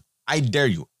bet you. I dare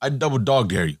you. I double dog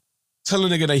dare you. Tell a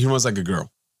nigga that he runs like a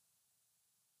girl.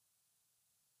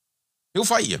 He'll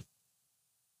fight you. You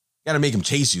gotta make him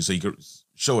chase you so you can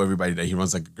show everybody that he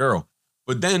runs like a girl.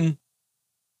 But then,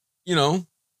 you know,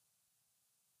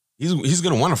 he's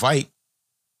gonna want to fight.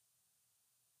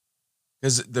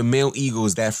 Because the male ego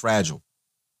is that fragile.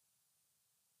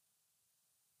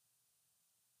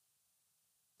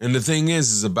 And the thing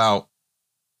is about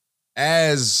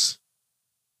as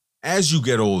you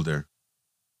get older,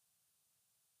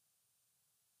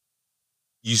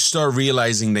 you start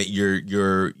realizing that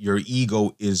your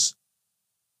ego is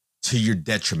to your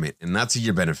detriment and not to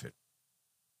your benefit.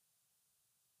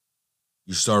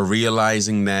 You start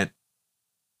realizing that,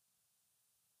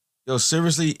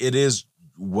 seriously, it is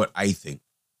what I think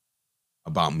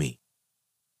about me.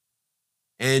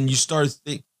 And you start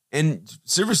and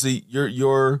seriously,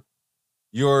 your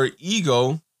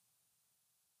ego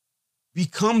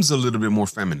becomes a little bit more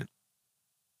feminine.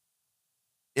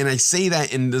 And I say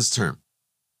that in this term.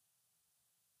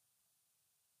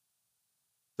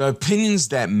 The opinions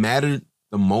that matter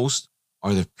the most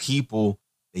are the people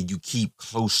that you keep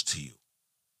close to you.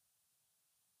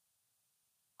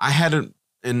 I had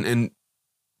and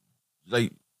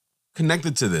like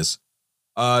connected to this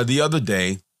the other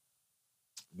day,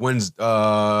 this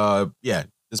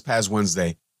past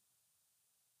Wednesday,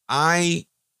 I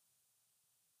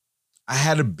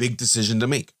had a big decision to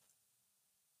make.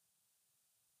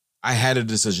 I had a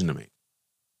decision to make.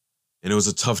 And it was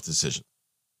a tough decision.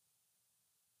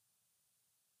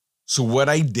 So what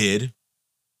I did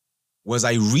was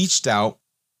I reached out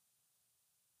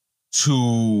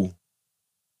to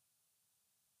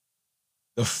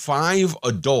the 5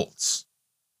 adults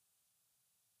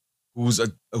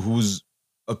whose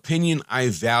opinion I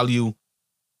value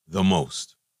the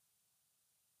most.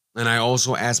 And I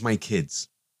also asked my kids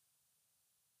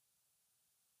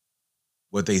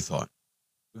what they thought.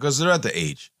 Because they're at the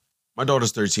age. My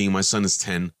daughter's 13, my son is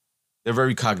 10. They're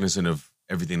very cognizant of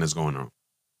everything that's going on.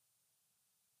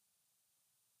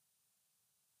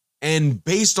 And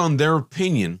based on their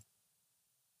opinion,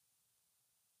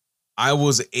 I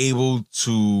was able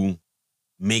to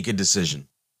make a decision.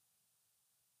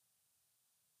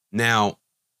 Now,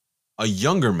 a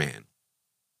younger man,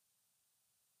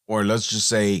 or let's just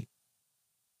say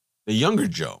the younger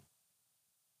Joe,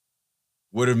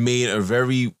 would have made a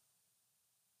very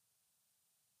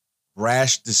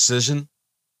rash decision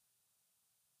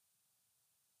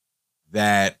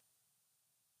that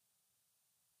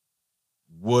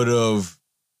would have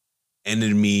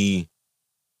ended me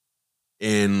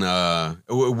in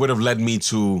would have led me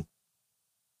to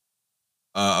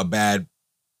a bad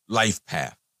life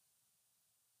path.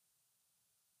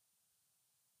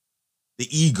 The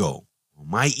ego,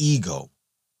 my ego,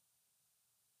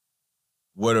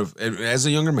 would have, as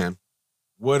a younger man,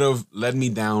 would have led me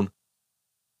down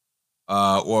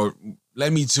or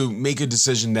led me to make a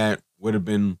decision that would have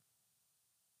been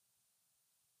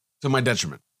to my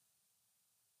detriment.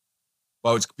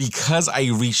 But it's because I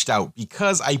reached out,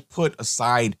 because I put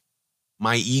aside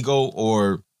my ego,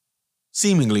 or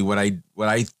seemingly what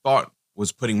I thought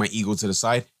was putting my ego to the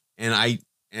side, and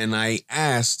I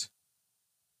asked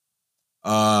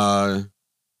the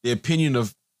opinion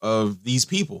of these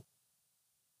people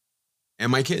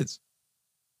and my kids.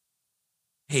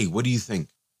 Hey, what do you think?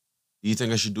 Do you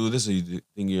think I should do this, or do you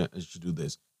think I should do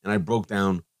this? And I broke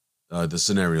down the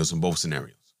scenarios in both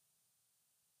scenarios.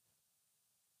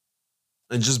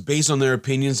 And just based on their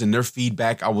opinions and their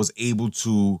feedback, I was able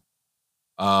to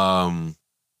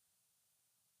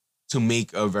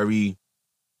make a very,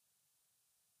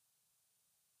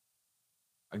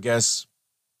 I guess,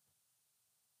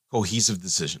 cohesive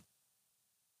decision.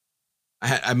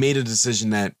 I made a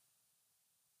decision that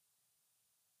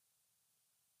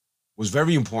was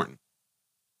very important.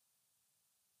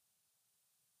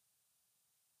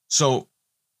 So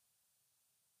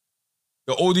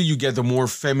the older you get, the more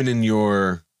feminine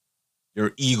your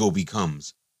ego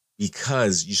becomes,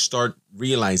 because you start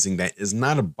realizing that it's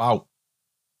not about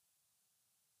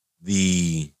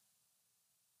the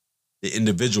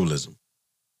individualism.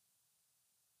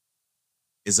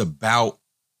 It's about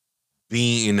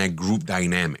being in that group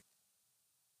dynamic.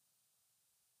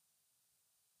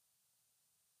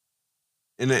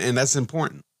 And that's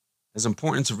important. It's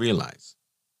important to realize.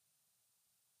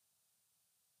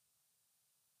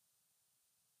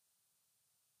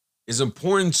 It's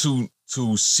important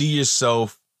to see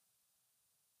yourself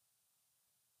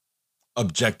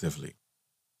objectively.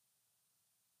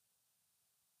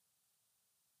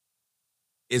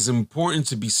 It's important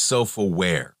to be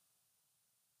self-aware.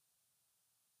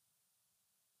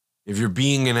 If you're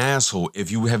being an asshole,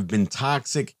 if you have been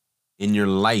toxic in your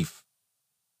life,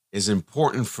 it's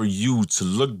important for you to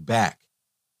look back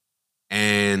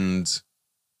and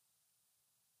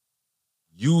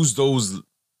use those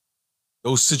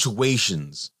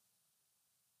situations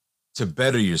to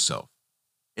better yourself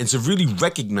and to really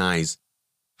recognize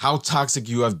how toxic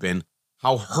you have been,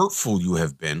 how hurtful you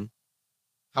have been,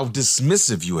 how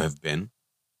dismissive you have been.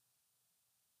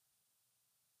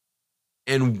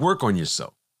 and work on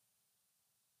yourself.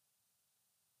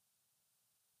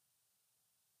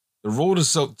 The road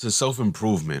to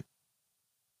self-improvement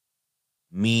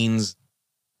means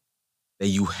that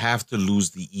you have to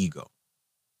lose the ego.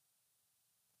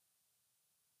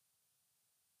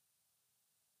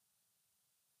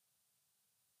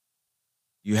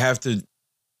 You have to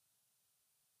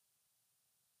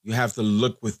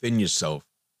look within yourself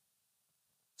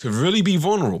to really be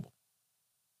vulnerable.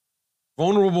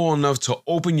 Vulnerable enough to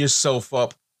open yourself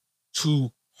up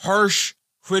to harsh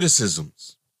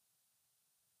criticisms.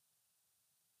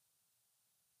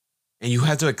 And you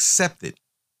have to accept it.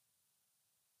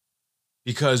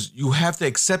 Because you have to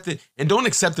accept it, and don't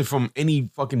accept it from any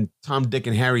fucking Tom, Dick,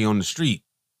 and Harry on the street.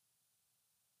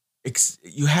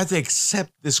 You have to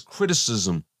accept this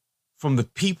criticism from the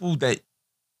people that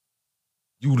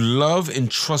you love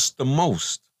and trust the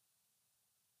most.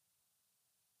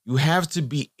 You have to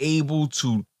be able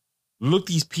to look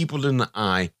these people in the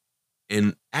eye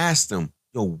and ask them,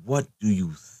 yo, what do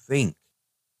you think?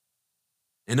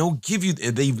 And they'll give you,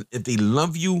 if they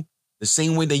love you the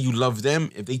same way that you love them,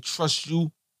 if they trust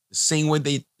you the same way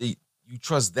you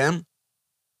trust them,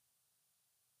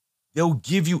 they'll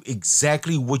give you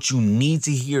exactly what you need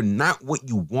to hear, not what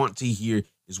you want to hear,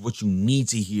 is what you need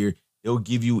to hear. They'll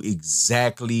give you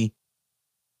exactly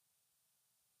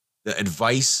the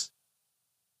advice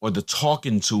or the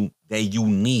talking to that you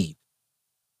need.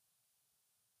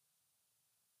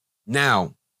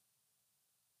 Now,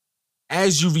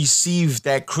 as you receive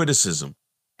that criticism,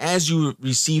 as you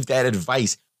receive that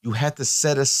advice, you have to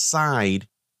set aside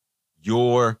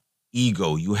your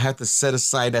ego. You have to set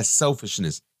aside that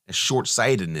selfishness, that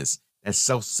short-sightedness, that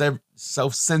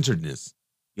self-centeredness.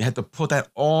 You have to put that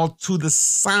all to the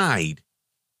side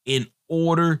in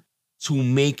order to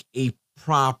make a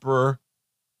proper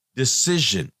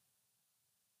decision.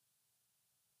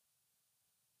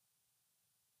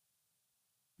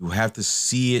 You have to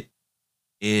see it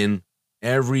in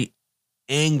every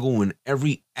angle and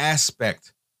every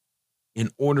aspect in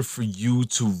order for you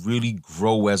to really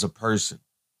grow as a person.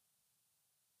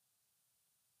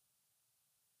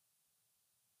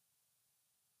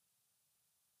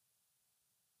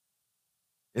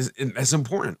 That's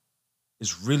important.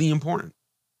 It's really important.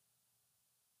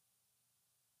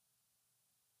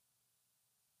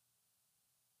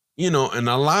 You know, and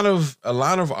a lot of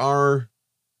our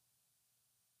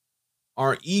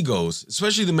egos,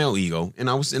 especially the male ego, and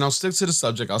I'll stick to the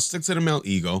subject. I'll stick to the male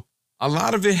ego. A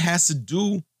lot of it has to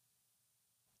do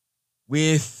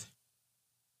with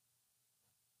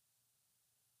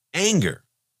anger,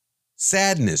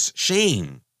 sadness,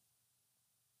 shame.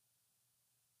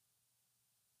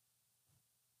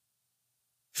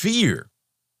 Fear.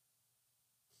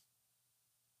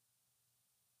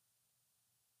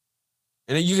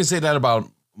 And you can say that about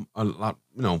a lot,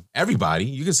 everybody.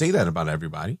 You can say that about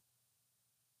everybody.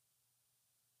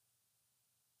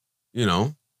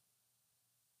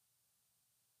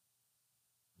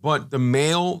 But the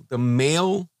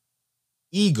male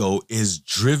ego is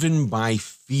driven by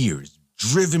fear, is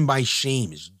driven by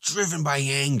shame, is driven by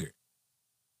anger.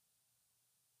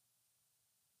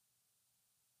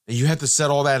 And you have to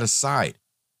set all that aside.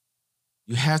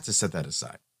 You have to set that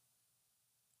aside.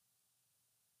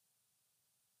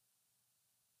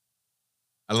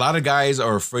 A lot of guys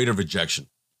are afraid of rejection.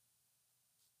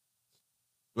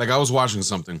 Like, I was watching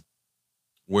something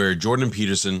where Jordan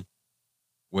Peterson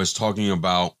was talking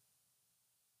about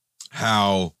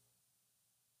how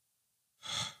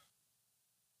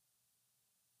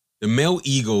the male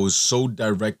ego is so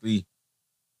directly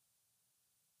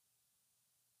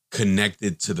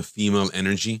connected to the female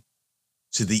energy,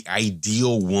 to the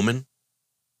ideal woman,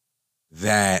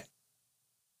 that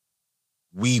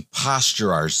we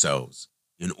posture ourselves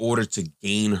in order to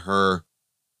gain her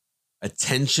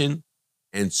attention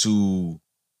and to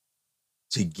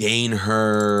gain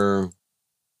her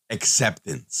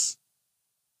acceptance.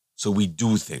 So we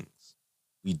do things.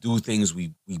 We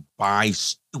buy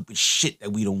stupid shit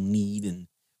that we don't need, and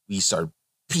we start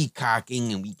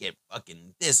peacocking, and we get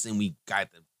fucking this, and we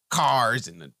got the cars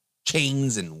and the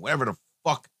chains and whatever the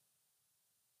fuck,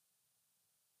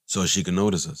 so she can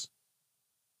notice us.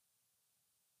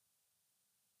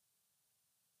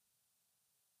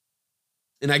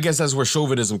 And I guess that's where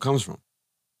chauvinism comes from.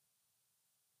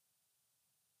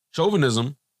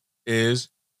 Chauvinism is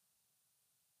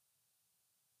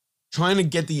trying to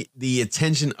get the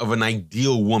attention of an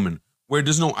ideal woman, where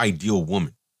there's no ideal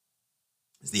woman.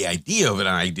 It's the idea of an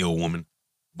ideal woman,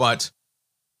 but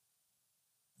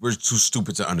we're too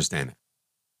stupid to understand it.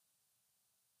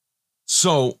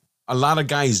 So a lot of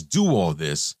guys do all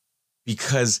this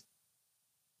because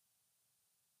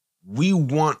we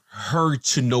want her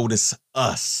to notice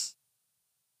us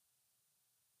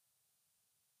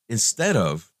instead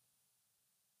of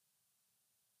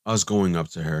us going up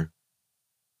to her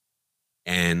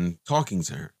and talking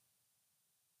to her.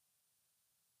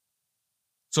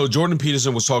 So Jordan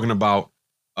Peterson was talking about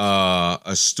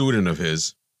a student of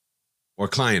his, or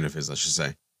client of his, I should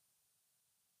say,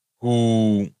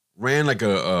 who ran like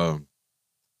a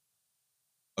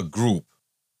group.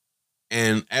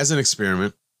 And as an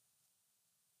experiment,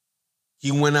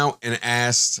 he went out and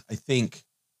asked, I think,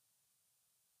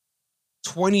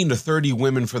 20 to 30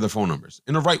 women for their phone numbers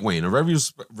in the right way, in a very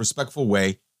respectful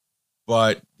way.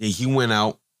 But he went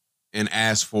out and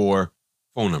asked for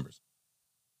phone numbers.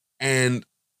 And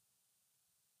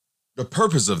the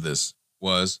purpose of this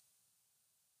was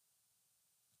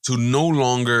to no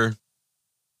longer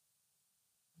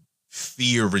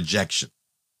fear rejection.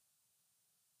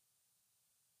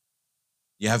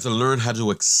 You have to learn how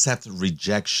to accept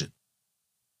rejection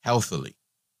healthily.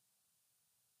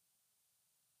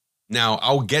 Now,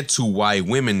 I'll get to why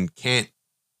women can't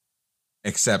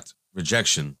accept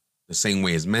rejection the same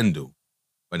way as men do.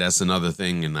 But that's another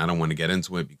thing, and I don't want to get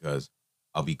into it because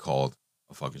I'll be called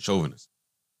a fucking chauvinist.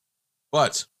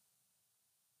 But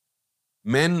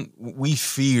men, we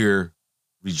fear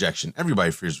rejection.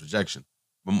 Everybody fears rejection.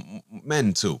 But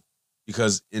men too.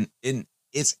 Because it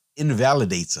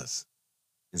invalidates us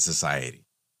in society.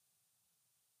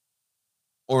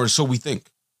 Or so we think.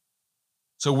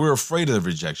 So we're afraid of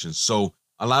rejection. So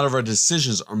a lot of our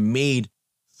decisions are made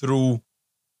through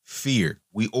fear.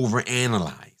 We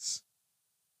overanalyze.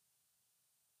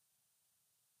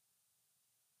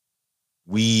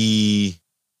 We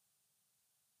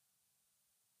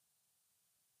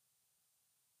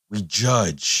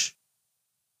judge.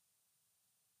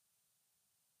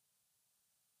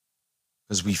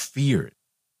 Because we fear it.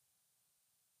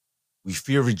 We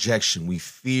fear rejection. We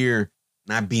fear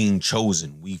not being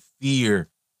chosen. We fear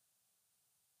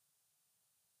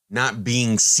not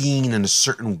being seen in a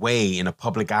certain way in a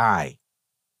public eye.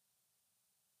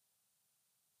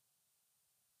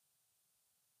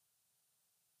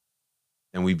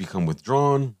 Then we become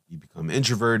withdrawn. We become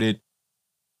introverted.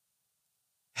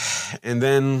 And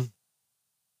then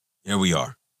here we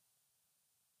are.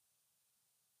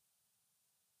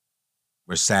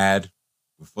 We're sad.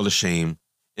 We're full of shame.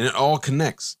 And it all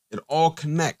connects. It all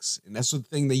connects. And that's the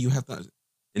thing that you have to.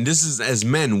 And this is, as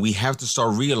men, we have to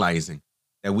start realizing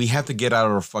that we have to get out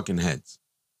of our fucking heads.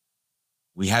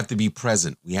 We have to be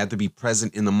present. We have to be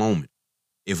present in the moment.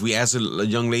 If we ask a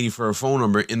young lady for a phone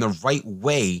number in the right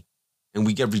way and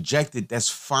we get rejected, that's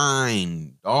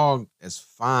fine, dog. That's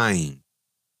fine.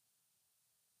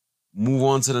 Move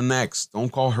on to the next.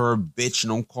 Don't call her a bitch.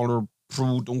 Don't call her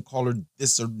prude. Don't call her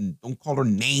this, or don't call her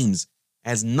names. It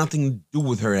has nothing to do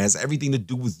with her. It has everything to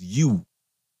do with you.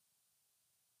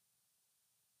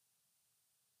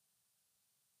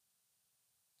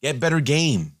 Get better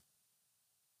game.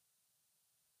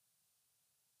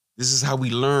 This is how we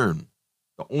learn.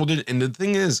 The older, and the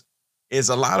thing is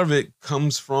a lot of it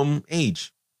comes from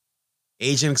age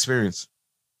and experience.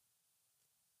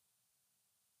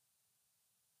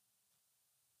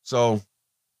 So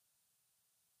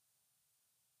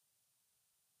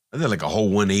I did like a whole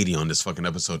 180 on this fucking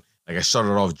episode. Like I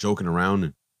started off joking around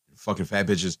and fucking fat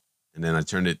bitches, and then I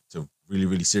turned it to really,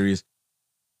 really serious.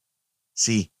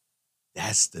 See,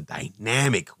 that's the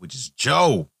dynamic, which is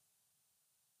Joe.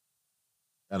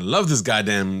 I love this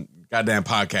goddamn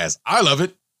podcast. I love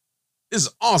it. This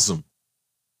is awesome.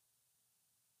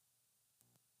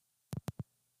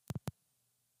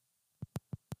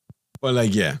 But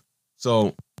like, yeah.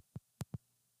 So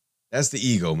that's the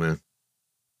ego, man.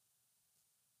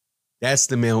 That's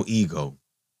the male ego.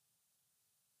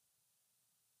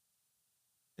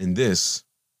 And this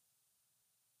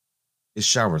is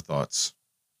Shower Thoughts.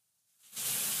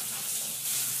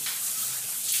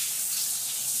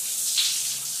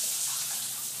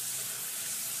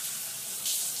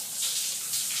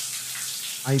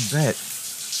 I bet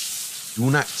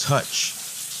do not touch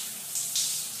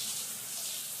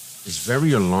is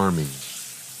very alarming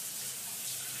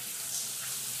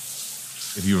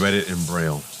if you read it in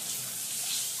Braille.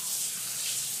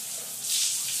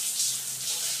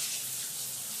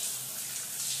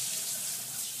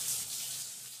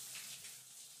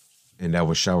 And that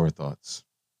was Shower Thoughts.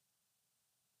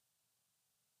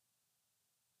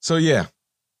 So yeah.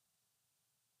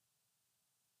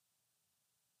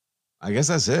 I guess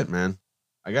that's it, man.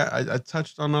 I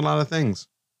touched on a lot of things.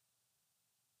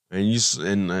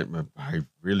 And I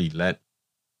really let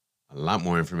a lot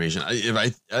more information. I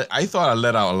thought I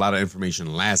let out a lot of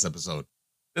information last episode.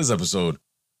 This episode,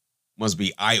 must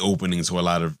be eye-opening to a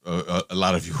lot of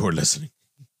you who are listening.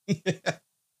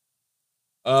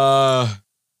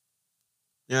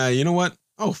 Yeah, you know what?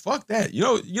 Oh, fuck that.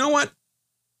 You know what?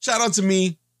 Shout out to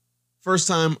me. First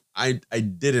time I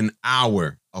did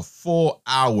a full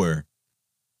hour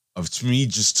of me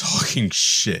just talking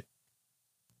shit.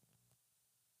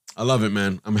 I love it,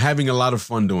 man. I'm having a lot of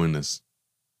fun doing this.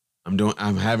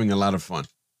 I'm having a lot of fun.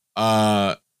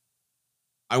 I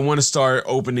want to start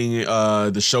opening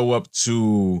the show up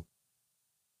to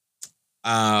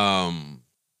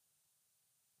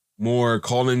more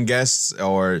call-in guests,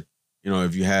 or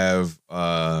if you have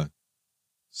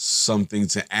something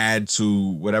to add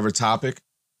to whatever topic,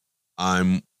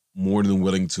 I'm more than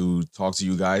willing to talk to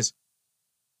you guys.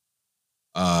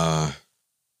 Yeah.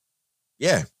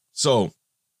 So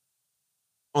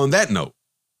on that note,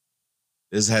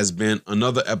 this has been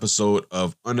another episode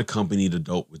of Unaccompanied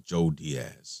Adult with Joe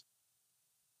Diaz.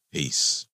 Peace.